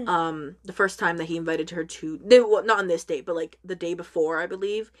 blah. The first time that he invited her to, not on this date, but, like, the day before, I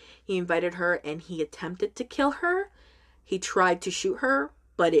believe, he invited her, and he attempted to kill her. He tried to shoot her,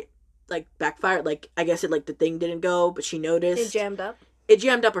 but it, like, backfired. Like, I guess it, like, the thing didn't go, but she noticed. It jammed up? It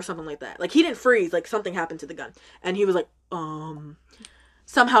jammed up or something like that. Like, he didn't freeze. Like, something happened to the gun. And he was like,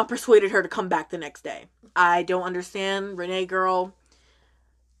 somehow persuaded her to come back the next day. I don't understand. Renee, girl,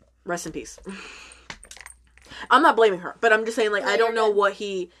 rest in peace. I'm not blaming her, but I'm just saying, like, I don't know what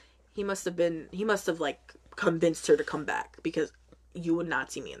he must have, like, convinced her to come back, because you would not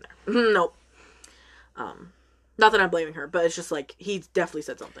see me in there. Nope. Not that I'm blaming her, but it's just, like, he definitely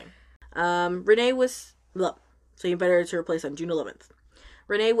said something. Renee was, so he invited her to her place on June 11th.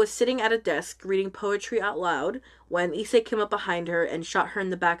 Renee was sitting at a desk reading poetry out loud when Issei came up behind her and shot her in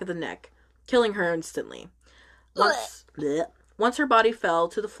the back of the neck, killing her instantly. Once her body fell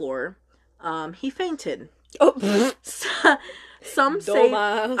to the floor, he fainted. Oh. Some say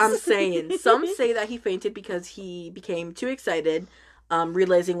that he fainted because he became too excited,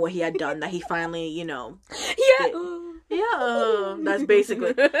 realizing what he had done, that he finally, you know, that's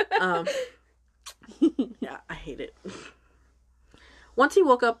basically, yeah, I hate it. Once he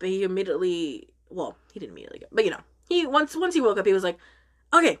woke up, he didn't immediately get, but, you know, once he woke up, he was like,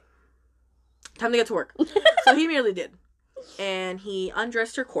 okay, time to get to work. So he immediately did. And he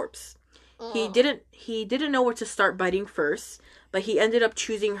undressed her corpse. He didn't know where to start biting first, but he ended up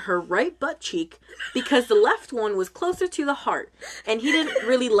choosing her right butt cheek because the left one was closer to the heart, and he didn't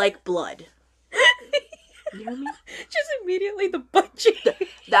really like blood. You hear me? Just immediately the butt cheek.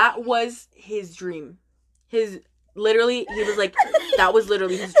 That was his dream. Literally, he was like, that was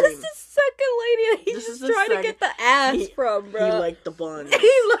literally his dream. This is the second lady that he's just trying to get the ass from, bro. He liked the buns.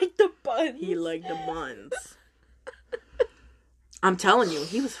 He liked the buns. I'm telling you,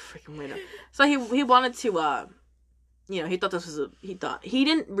 he was a freaking weirdo. So he wanted to, you know, he thought he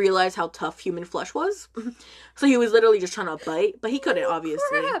didn't realize how tough human flesh was. So he was literally just trying to bite, but he couldn't,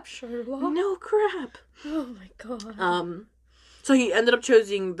 obviously. Crap, Sherlock. No crap. Oh my god. So he ended up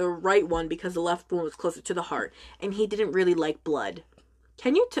choosing the right one because the left one was closer to the heart, and he didn't really like blood.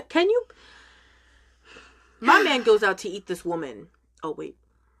 Can you? My man goes out to eat this woman. Oh wait,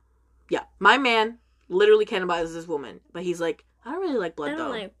 yeah, my man literally cannibalizes this woman, but he's like, I don't really like blood though. I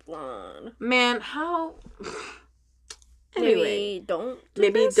don't like blood. Man, how? Anyway,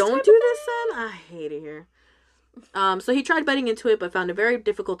 maybe don't do this then. I hate it here. So he tried biting into it, but found it very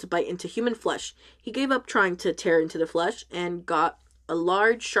difficult to bite into human flesh. He gave up trying to tear into the flesh and got a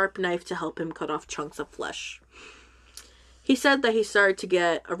large, sharp knife to help him cut off chunks of flesh. He said that he started to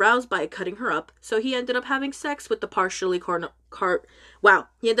get aroused by cutting her up, so he ended up having sex with the partially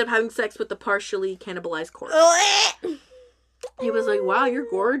cannibalized corpse. He was like, wow, you're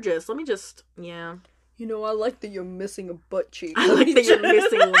gorgeous. Let me just, yeah. You know, I like that you're missing a butt cheek. I like that you're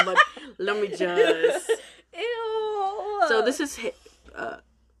missing one, but let me just. Ew. So this is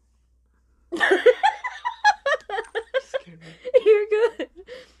You're good.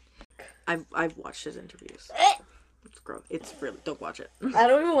 I've watched his interviews. It's gross. It's really, don't watch it. I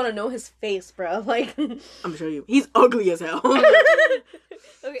don't even want to know his face, bro. Like, I'm gonna show you. He's ugly as hell.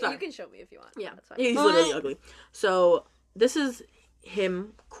 Okay, sorry. You can show me if you want. Yeah, that's fine. He's literally ugly. So this is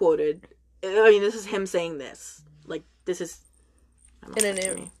him quoted. I mean, this is him saying this. Like, this is.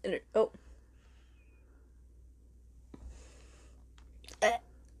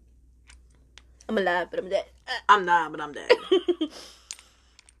 I'm alive, but I'm dead. I'm not, but I'm dead.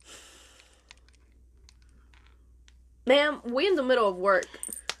 Ma'am, we in the middle of work.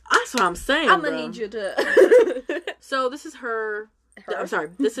 That's what I'm saying, I'm bro. gonna need you to... So this is her... I'm sorry.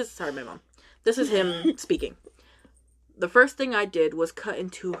 Sorry, my mom. This is him speaking. The first thing I did was cut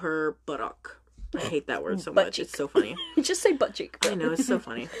into her buttock. I hate that word so much. Cheek. It's so funny. Just say butt cheek. I know, it's so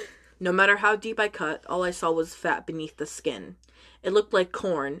funny. No matter how deep I cut, all I saw was fat beneath the skin. It looked like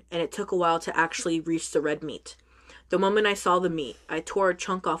corn, and it took a while to actually reach the red meat. The moment I saw the meat, I tore a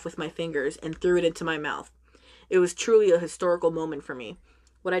chunk off with my fingers and threw it into my mouth. It was truly a historical moment for me.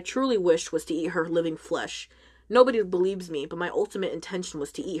 What I truly wished was to eat her living flesh. Nobody believes me, but my ultimate intention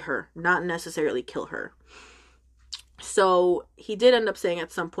was to eat her, not necessarily kill her. So, he did end up saying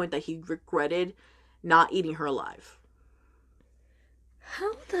at some point that he regretted not eating her alive.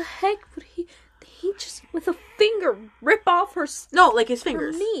 How the heck would he just, with a finger, rip off her No, like his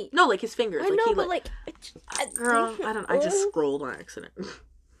fingers. meat? No, like his fingers. I like know, he, but girl, I just scrolled on accident.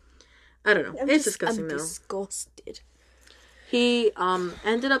 I don't know. It's disgusting, though. I'm disgusted. He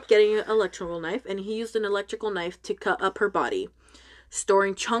ended up getting an electrical knife, and he used an electrical knife to cut up her body,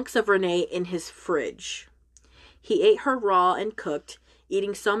 storing chunks of Renee in his fridge. He ate her raw and cooked,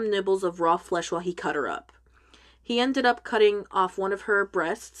 eating some nibbles of raw flesh while he cut her up. He ended up cutting off one of her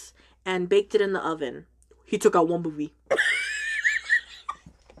breasts and baked it in the oven. He took out one booby.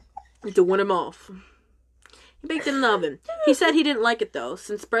 To win him off. He baked it in the oven. He said he didn't like it, though,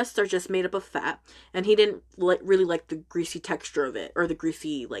 since breasts are just made up of fat, and he didn't really like the greasy texture of it, or the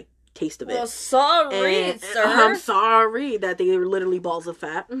greasy, taste of it. Well, sorry, sir. I'm sorry that they were literally balls of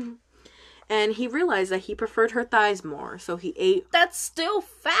fat. And he realized that he preferred her thighs more, so he ate... That's still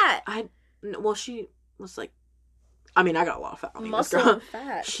fat. Well, she was like... I mean, I got a lot of fat on me. Muscle and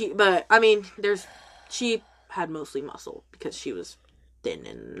fat. She had mostly muscle, because she was thin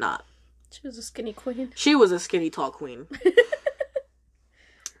and not... She was a skinny queen. She was a skinny, tall queen.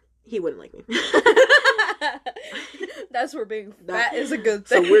 He wouldn't like me. That's where being fat is a good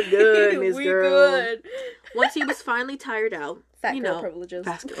thing. So we're good, Miss Girl. Good. Once he was finally tired out... Fat girl privileges.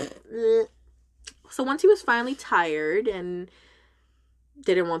 Fat girl. So once he was finally tired and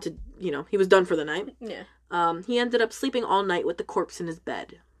didn't want to, he was done for the night. Yeah. He ended up sleeping all night with the corpse in his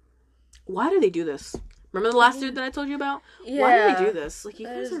bed. Why do they do this? Remember the last dude that I told you about? Yeah. Why do they do this? You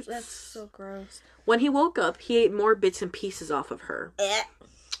guys are... That's so gross. When he woke up, he ate more bits and pieces off of her.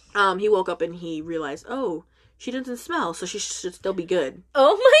 He woke up and he realized, oh, she doesn't smell, so she should still be good.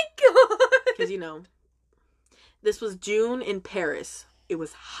 Oh my god! Because, this was June in Paris. It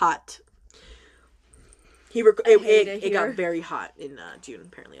was hot. It got very hot in June,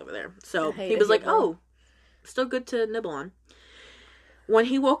 apparently, over there. So he was like, oh, still good to nibble on. When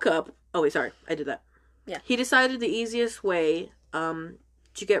he woke up... Oh, wait, sorry. I did that. Yeah. He decided the easiest way to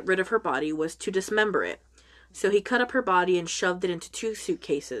get rid of her body was to dismember it. So he cut up her body and shoved it into 2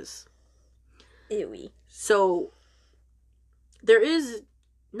 suitcases. Ewy. So there is...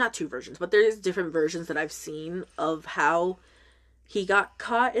 Not 2 versions, but there is different versions that I've seen of how he got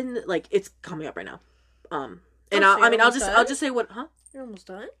caught in... it's coming up right now. And I'll just say what, huh? You're almost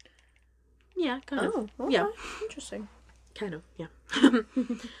done? Yeah, kind of. Oh, okay. Yeah. Interesting. Kind of,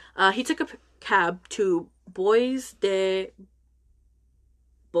 yeah. He took a cab to Bois de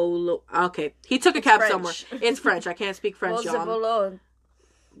Boulogne. Okay, he took a cab somewhere. It's French. I can't speak French, y'all. Bois de Boulogne.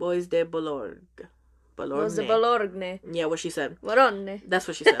 Bois de Boulogne. Yeah, what she said. Bologna. That's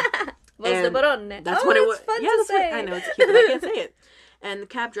what she said. Bois de Bologna. That's what it was. Fun Yeah, to that's say. what, I know, it's cute, but I can't say it. And the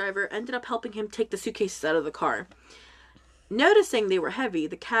cab driver ended up helping him take the suitcases out of the car. Noticing they were heavy,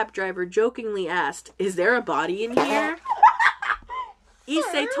 the cab driver jokingly asked, "Is there a body in here?"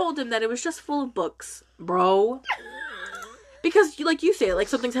 Issei told him that it was just full of books, bro. Because, like you say,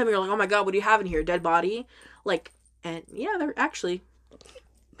 something's heavy, you're like, oh my god, what do you have in here? Dead body? And yeah, they're actually...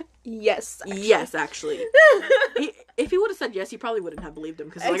 Yes, actually. Yes, actually. If he would have said yes, he probably wouldn't have believed him.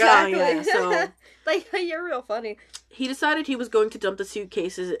 Because exactly. Oh yeah, so... You're real funny. He decided he was going to dump the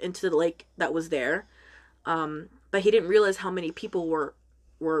suitcases into the lake that was there. But he didn't realize how many people were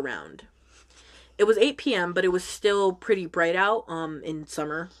around. It was 8 p.m., but it was still pretty bright out, in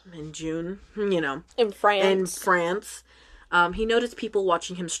summer, in June, In France. He noticed people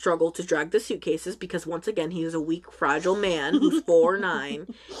watching him struggle to drag the suitcases because, once again, he is a weak, fragile man who's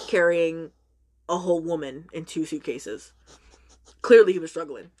 4'9", carrying a whole woman in 2 suitcases. Clearly he was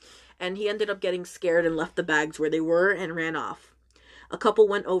struggling. And he ended up getting scared and left the bags where they were and ran off. A couple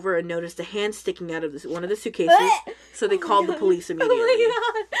went over and noticed a hand sticking out of one of the suitcases, so they called the police immediately.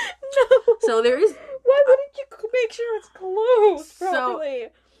 Oh my god, no! So there is... Why wouldn't you make sure it's closed properly?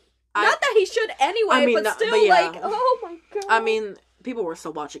 Not that he should anyway, but still, oh my god. I mean, people were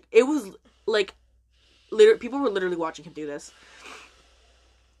still watching. It was, people were literally watching him do this.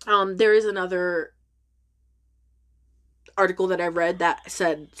 There is another article that I read that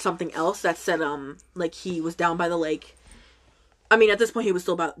said something else, that said, he was down by the lake. I mean, at this point, he was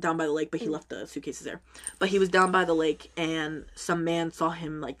still down by the lake, but he left the suitcases there. But he was down by the lake, and some man saw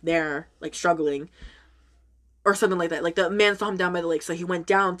him, there, struggling. or something like that. Like, the man saw him down by the lake, so he went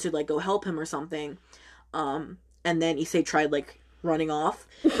down to, like, go help him or something. And then Issei tried, like, running off,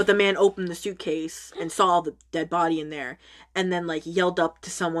 but the man opened the suitcase and saw the dead body in there, and then, like, yelled up to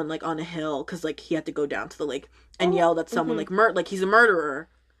someone, like, on a hill, because, like, he had to go down to the lake, and yelled at someone, like, like, he's a murderer,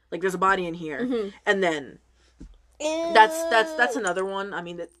 like, there's a body in here, and then that's another one. I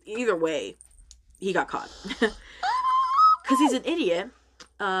mean, either way, he got caught. Because he's an idiot.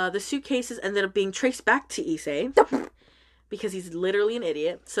 The suitcases ended up being traced back to Issei. Because he's literally an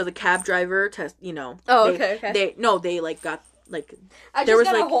idiot. So the cab driver Oh, okay. They like got like. I just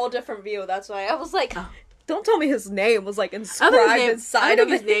got a whole different view. That's why I was like, don't tell me his name was like inscribed inside of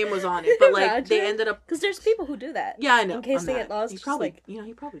it. His name was on it, but like they ended up because there's people who do that. Yeah, I know. In case they get lost, he probably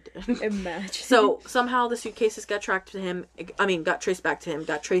did. Imagine. So somehow the suitcases got tracked to him. I mean, got traced back to him.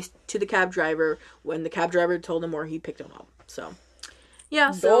 Got traced to the cab driver when the cab driver told him where he picked him up. So.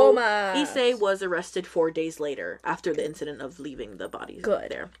 Yeah, so Issei was arrested 4 days later after the incident of leaving the bodies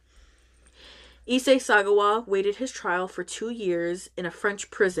there. Issei Sagawa waited his trial for 2 years in a French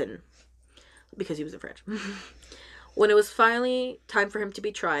prison because he was in French. When it was finally time for him to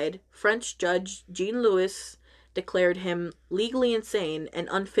be tried, French judge Jean-Louis declared him legally insane and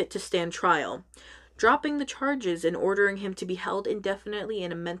unfit to stand trial, dropping the charges and ordering him to be held indefinitely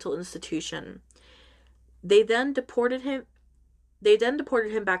in a mental institution. They then deported him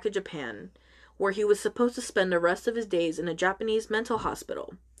back to Japan, where he was supposed to spend the rest of his days in a Japanese mental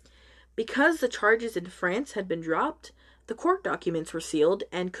hospital. Because the charges in France had been dropped, the court documents were sealed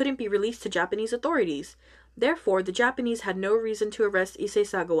and couldn't be released to Japanese authorities. Therefore, the Japanese had no reason to arrest Issei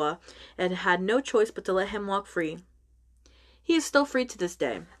Sagawa and had no choice but to let him walk free. He is still free to this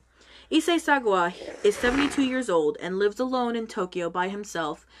day. Issei Sagawa is 72 years old and lives alone in Tokyo by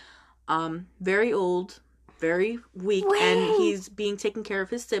himself. Very old, very weak, and he's being taken care of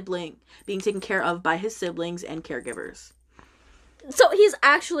by his siblings and caregivers. So he's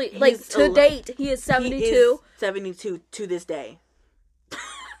actually, date, he is 72? He is 72 to this day.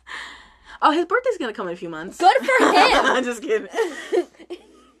 Oh, his birthday's gonna come in a few months. Good for him! I'm just kidding.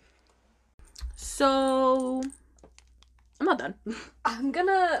 So, I'm not done. I'm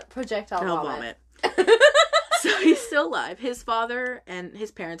gonna projectile vomit. So he's still alive. His father and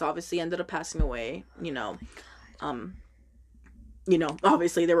his parents obviously ended up passing away,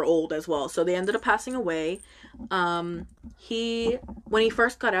 obviously they were old as well, so they ended up passing away. When he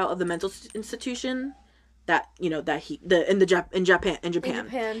first got out of the mental institution, in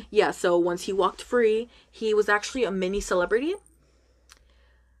Japan. Yeah, so once he walked free, he was actually a mini celebrity.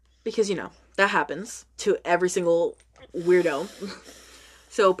 Because, that happens to every single weirdo.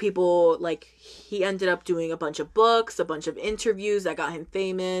 So people, he ended up doing a bunch of books, a bunch of interviews that got him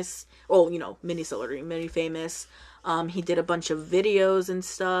famous. Oh, mini celebrity, mini famous. He did a bunch of videos and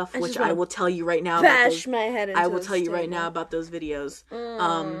stuff, which I will tell you right now. I will tell you right now about those videos.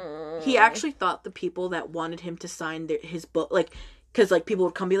 He actually thought the people that wanted him to sign his book, because people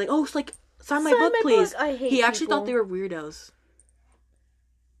would come be like, oh, sign my book, please. He actually thought they were weirdos.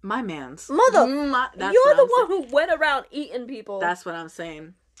 My man's. You're the one who went around eating people. That's what I'm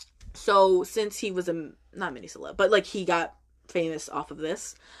saying. So, since he was not mini celeb, but, he got famous off of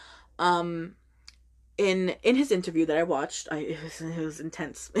this, in his interview that I watched, it was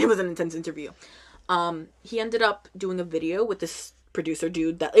intense. It was an intense interview. He ended up doing a video with this producer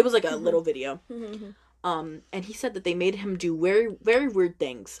dude it was a little video. And he said that they made him do very, very weird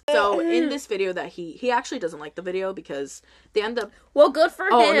things. So in this video that he actually doesn't like the video because they end up... Well, good for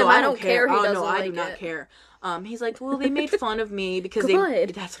him. No, I don't care. I do not care. He's like, well, they made fun of me because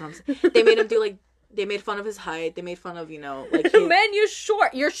that's what I'm saying. They made him do they made fun of his height. They made fun of, man, you're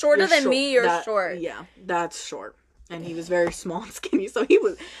short. You're shorter than me. You're short. Yeah, that's short. And he was very small and skinny, so he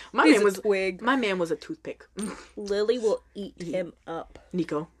was... My man was a toothpick. Lily will eat him up.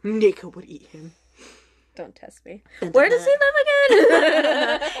 Nico would eat him. Don't test me. Where does he live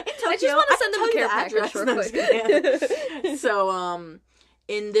again? I just want to send them a care package real quick. So,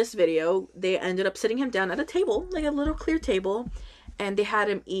 in this video, they ended up sitting him down at a table, a little clear table, and they had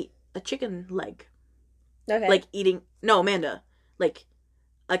him eat a chicken leg. Okay. Amanda.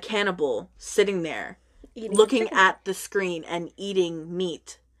 A cannibal sitting there, looking at the screen and eating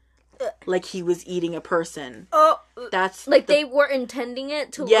meat. Like he was eating a person. Oh, that's they were intending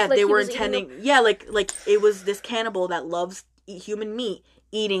it to. Yeah, look like they were intending. Yeah, like it was this cannibal that loves human meat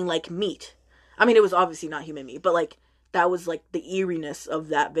eating meat. I mean, it was obviously not human meat, but that was the eeriness of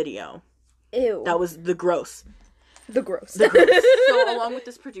that video. Ew. That was the gross. The gross. So along with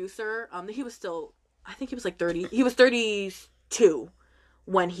this producer, he was still, I think he was 30. He was 32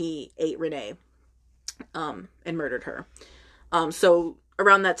 when he ate Renee, and murdered her. So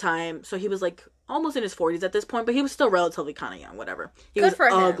around that time, so he was almost in his 40s at this point, but he was still relatively kind of young, whatever. He Good was for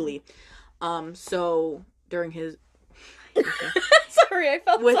him. ugly. So during his Sorry, I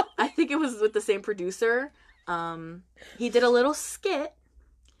felt with something. I think it was with the same producer, he did a little skit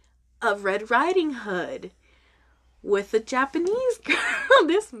of Red Riding Hood with a Japanese girl.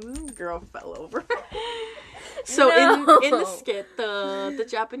 This girl fell over. So in the skit, the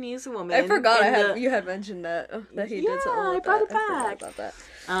Japanese woman. I forgot you had mentioned that he did something. I Like brought that. it back. I forgot about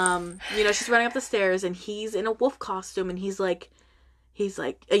that. You know, she's running up the stairs and he's in a wolf costume and he's like,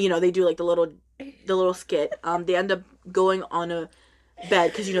 you know, they do like the little skit. They end up going on a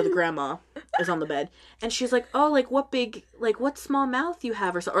bed because, you know, the grandma is on the bed and she's like, oh, like what small mouth you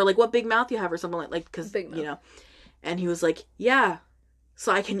have or like what big mouth you have or something like because, you know, and he was like, yeah,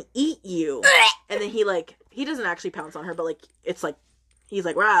 so I can eat you. And then he doesn't actually pounce on her, but like, it's like, he's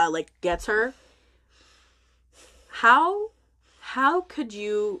like, rah, like gets her. How could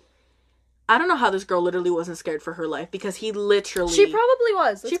you, I don't know how this girl literally wasn't scared for her life because he literally. She probably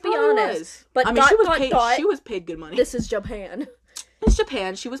was. Let's be honest. But I mean, she was paid good money. This is Japan. It's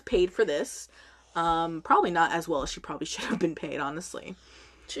Japan. She was paid for this. Probably not as well as she probably should have been paid, honestly.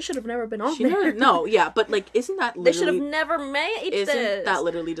 She should have never been on there. No, yeah, but like, isn't that literally... They should have never made this. Isn't that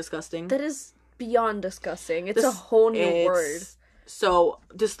literally disgusting? That is beyond disgusting. It's a whole new word. So,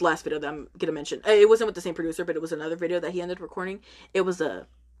 this last video that I'm gonna mention, it wasn't with the same producer, but it was another video that he ended up recording. It was a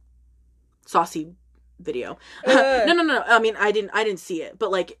saucy video. No. I mean, I didn't see it,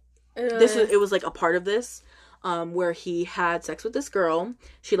 but like, it was like a part of this. Where he had sex with this girl.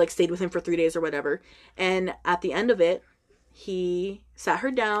 She like stayed with him for 3 days or whatever. And at the end of it, he sat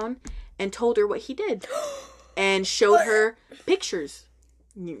her down and told her what he did. And showed her pictures.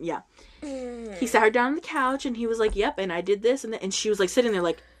 Yeah. He sat her down on the couch and he was like, yep, and I did this. And she was like sitting there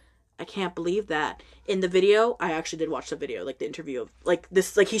like, I can't believe that. In the video, I actually did watch the video, like the interview of like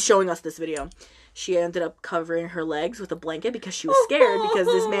this, like he's showing us this video. She ended up covering her legs with a blanket because she was scared because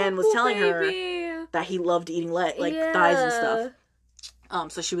this man was telling her that he loved eating thighs and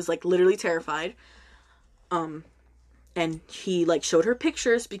stuff. So she was like literally terrified. And he like showed her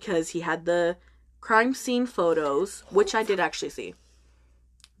pictures because he had the crime scene photos, which I did actually see.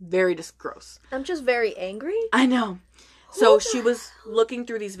 Very gross. I'm just very angry. I know. So she was looking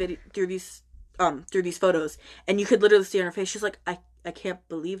through these photos, and you could literally see on her face. She's like, I can't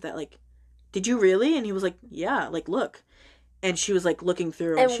believe that. Like, did you really? And he was like, yeah. Like, look. And she was like looking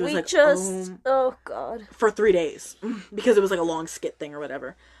through, and she was like, oh god, for 3 days because it was like a long skit thing or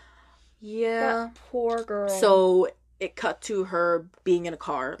whatever. Yeah, that poor girl. So it cut to her being in a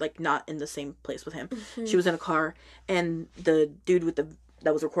car, like not in the same place with him. Mm-hmm. She was in a car, and the dude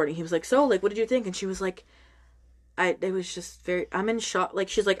that was recording, he was like, so like, what did you think? And she was like, it was just I'm in shock. Like,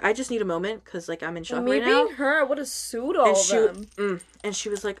 she's like, I just need a moment because like I'm in shock right now. Maybe her would have sued all of them. And she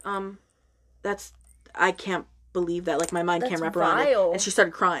was like, I can't believe that. Like, my mind can't wrap around it. And she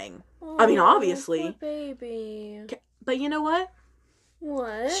started crying. I mean, obviously. Poor baby. But you know what?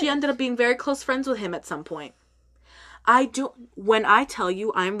 What? She ended up being very close friends with him at some point. When I tell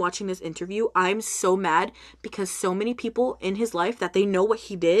you I'm watching this interview, I'm so mad because so many people in his life that they know what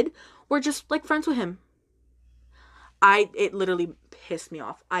he did were just like friends with him. It literally pissed me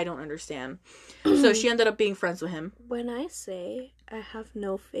off. I don't understand. So she ended up being friends with him. When I say I have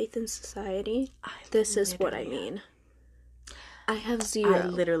no faith in society, this is what I mean. I have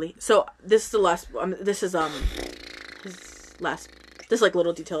zero. So this is the last. This is his last. This like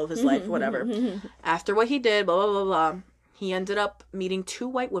little detail of his life, whatever. After what he did, blah blah blah blah. He ended up meeting 2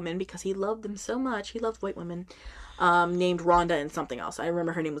 white women because he loved them so much. He loved white women. Named Rhonda and something else. I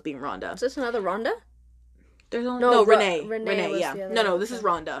remember her name was being Rhonda. Is this another Rhonda? There's only Renee. Renee, yeah. No, this is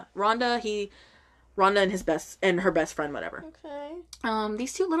Rhonda. Rhonda and her best friend, whatever. Okay.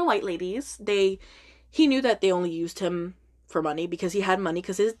 These 2 little white ladies, he knew that they only used him for money because he had money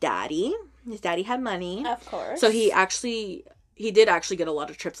because his daddy had money. Of course. So he did actually get a lot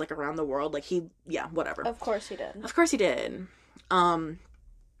of trips like around the world. Like whatever. Of course he did. Of course he did.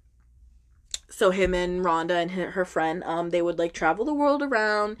 So him and Rhonda and her friend, they would like travel the world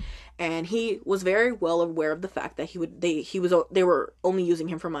around, and he was very well aware of the fact that they were only using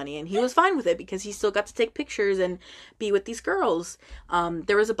him for money, and he was fine with it because he still got to take pictures and be with these girls.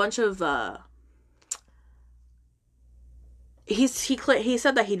 There was a bunch of he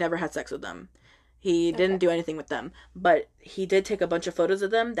said that he never had sex with them. He didn't do anything with them, but he did take a bunch of photos of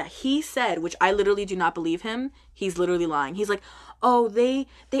them that he said, which I literally do not believe him. He's literally lying. He's like, oh, they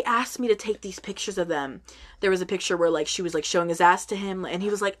asked me to take these pictures of them. There was a picture where like she was like showing his ass to him, and he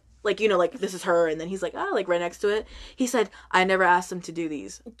was like, you know, like, this is her, and then he's like, oh, like right next to it. He said, I never asked them to do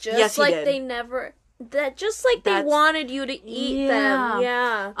these. Just yes, like they never. That just like they wanted you to eat them.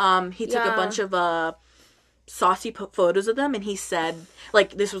 Yeah. He took a bunch of saucy photos of them, and he said,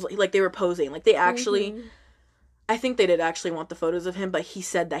 like, this was like they were posing, like they actually. I think they did actually want the photos of him, but he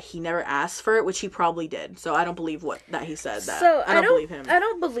said that he never asked for it, which he probably did. So I don't believe that he said that. So I don't believe him. I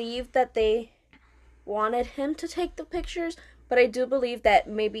don't believe that they wanted him to take the pictures, but I do believe that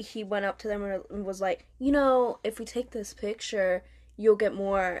maybe he went up to them and was like, you know, if we take this picture, you'll get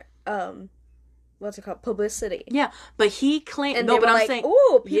more, what's it called, publicity. Yeah, but he claimed... And no, but I'm like, saying...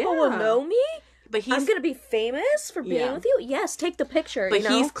 Oh, people will know me? But I'm going to be famous for being with you? Yes, take the picture, But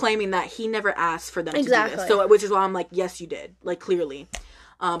he's claiming that he never asked for them to do this. So, which is why I'm like, yes, you did. Like, clearly.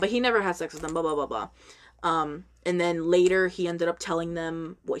 But he never had sex with them, blah, blah, blah, blah. And then later, he ended up telling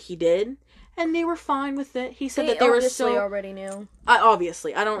them what he did. And they were fine with it. He said that they were so... They already knew.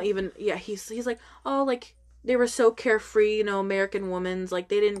 Obviously. I don't even... Yeah, he's like, oh, like, they were so carefree, you know, American women's. Like,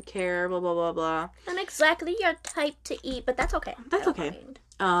 they didn't care, blah, blah, blah, blah. Not exactly your type to eat, but that's okay. That's okay.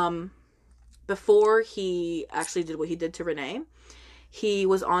 Before he actually did what he did to Renee, he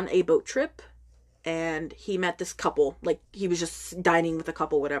was on a boat trip, and he met this couple. Like, he was just dining with a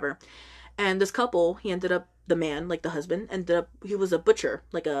couple, whatever. And this couple, he ended up, the man, like the husband, ended up, he was a butcher,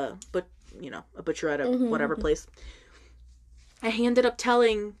 like a butcher at a whatever place. And he ended up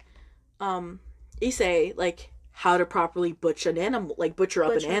telling Issei, like, how to properly butcher an animal, like, butcher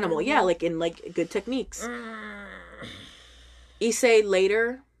up an animal. Yeah, like, in, like, good techniques. Issei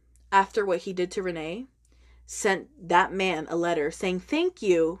later, after what he did to Renee, sent that man a letter saying, thank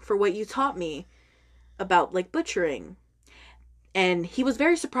you for what you taught me about, like, butchering. And he was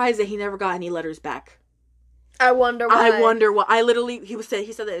very surprised that he never got any letters back. I wonder why. I literally, he said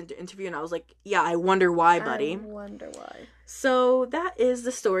that in the interview, and I was like, yeah, I wonder why, buddy. I wonder why. So that is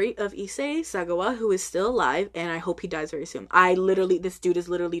the story of Issei Sagawa, who is still alive, and I hope he dies very soon. This dude is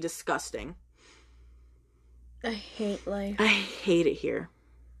literally disgusting. I hate life. I hate it here.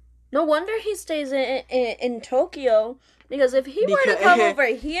 No wonder he stays in Tokyo, because if he were to come over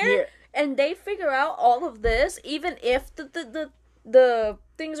here and they figure out all of this, even if the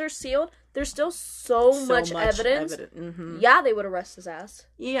things are sealed, there's still so much evidence. Mm-hmm. Yeah, they would arrest his ass.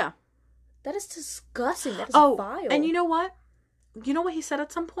 Yeah. That is disgusting. That is vile. And you know what? You know what he said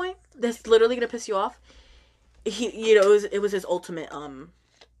at some point? That's literally gonna piss you off. It was his ultimate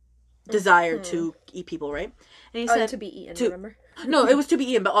desire to eat people, right? And he said to be eaten. Remember? No, it was to be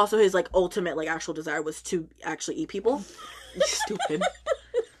eaten, but also his like ultimate like actual desire was to actually eat people. Stupid.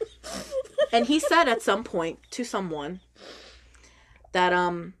 And he said at some point to someone that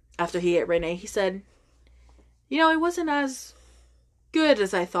after he ate Renee, he said, it wasn't as good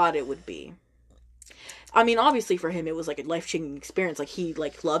as I thought it would be. I mean, obviously for him it was like a life-changing experience. Like he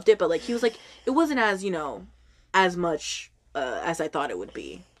like loved it, but like he was like it wasn't as, as much as I thought it would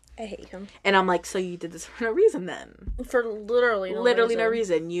be. I hate him. And I'm like, so you did this for no reason then? For literally no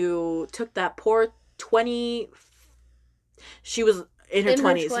reason. You took that poor 20... She was in her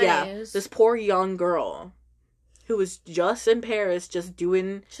 20s, yeah. This poor young girl who was just in Paris, just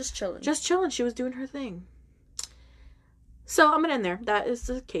chilling. She was doing her thing. So I'm gonna end there. That is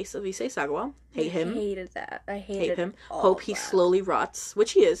the case of Issei Sagawa. Hate him. I hated that. I hated him. Hope he slowly rots,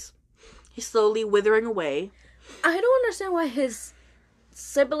 which he is. He's slowly withering away. I don't understand why his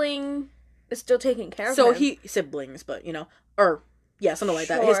sibling is still taking care of him. Siblings, but something like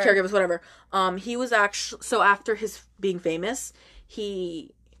that. His caregivers, whatever. He was actually, so after his being famous,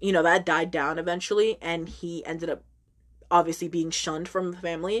 he, that died down eventually, and he ended up obviously being shunned from the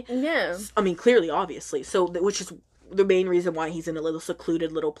family. Yeah. I mean, clearly, obviously. So, which is the main reason why he's in a little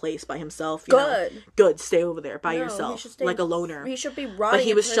secluded little place by himself. Good. Stay over there by yourself, like a loner. He should be rotting. But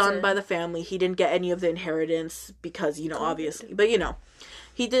he was shunned by the family. He didn't get any of the inheritance because, obviously. But,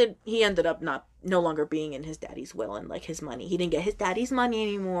 he ended up no longer being in his daddy's will and like his money. He didn't get his daddy's money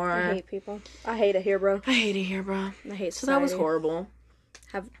anymore. I hate people. I hate it here, bro. I hate society. So that was horrible.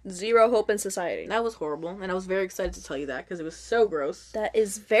 Have zero hope in society. That was horrible, and I was very excited to tell you that because it was so gross. That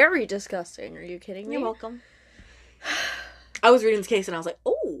is very disgusting. Are you kidding me? You're welcome. I was reading this case and I was like,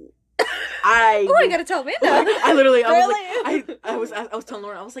 I gotta tell Amanda. I literally, I was telling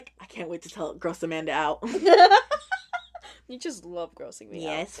Lauren, I was like, I can't wait to tell gross Amanda out. You just love grossing me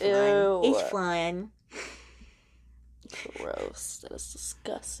out. Yeah, it's fun. It's fun. Gross. That is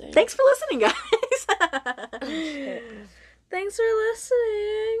disgusting. Thanks for listening, guys. Thanks for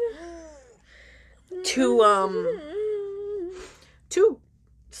listening.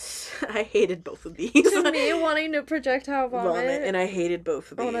 I hated both of these. To me, wanting to projectile vomit. And I hated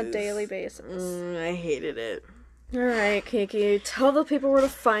both of these. On a daily basis. I hated it. Alright, Kiki. Tell the people where to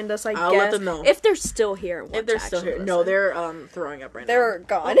find us, I'll guess. let them know. If they're still here. If they're still here. No, they're throwing up right They're now.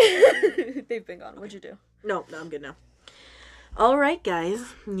 gone. They've been gone. What'd you do? No, I'm good now. Alright,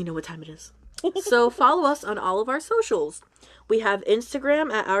 guys. You know what time it is. So follow us on all of our socials. We have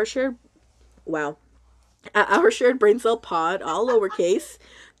Instagram at Our Shared Brain Cell Pod, all lowercase.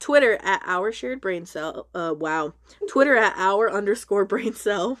 Twitter at Our Shared Brain Cell. Twitter at Our_Brain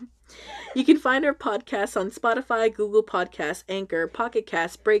Cell. You can find our podcasts on Spotify, Google Podcasts, Anchor, Pocket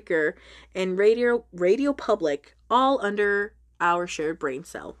Cast, Breaker, and Radio Public, all under Our Shared Brain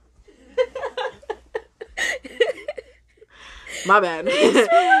Cell. My bad. Bye.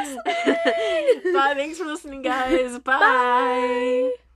 Thanks for listening, guys. Bye. Bye.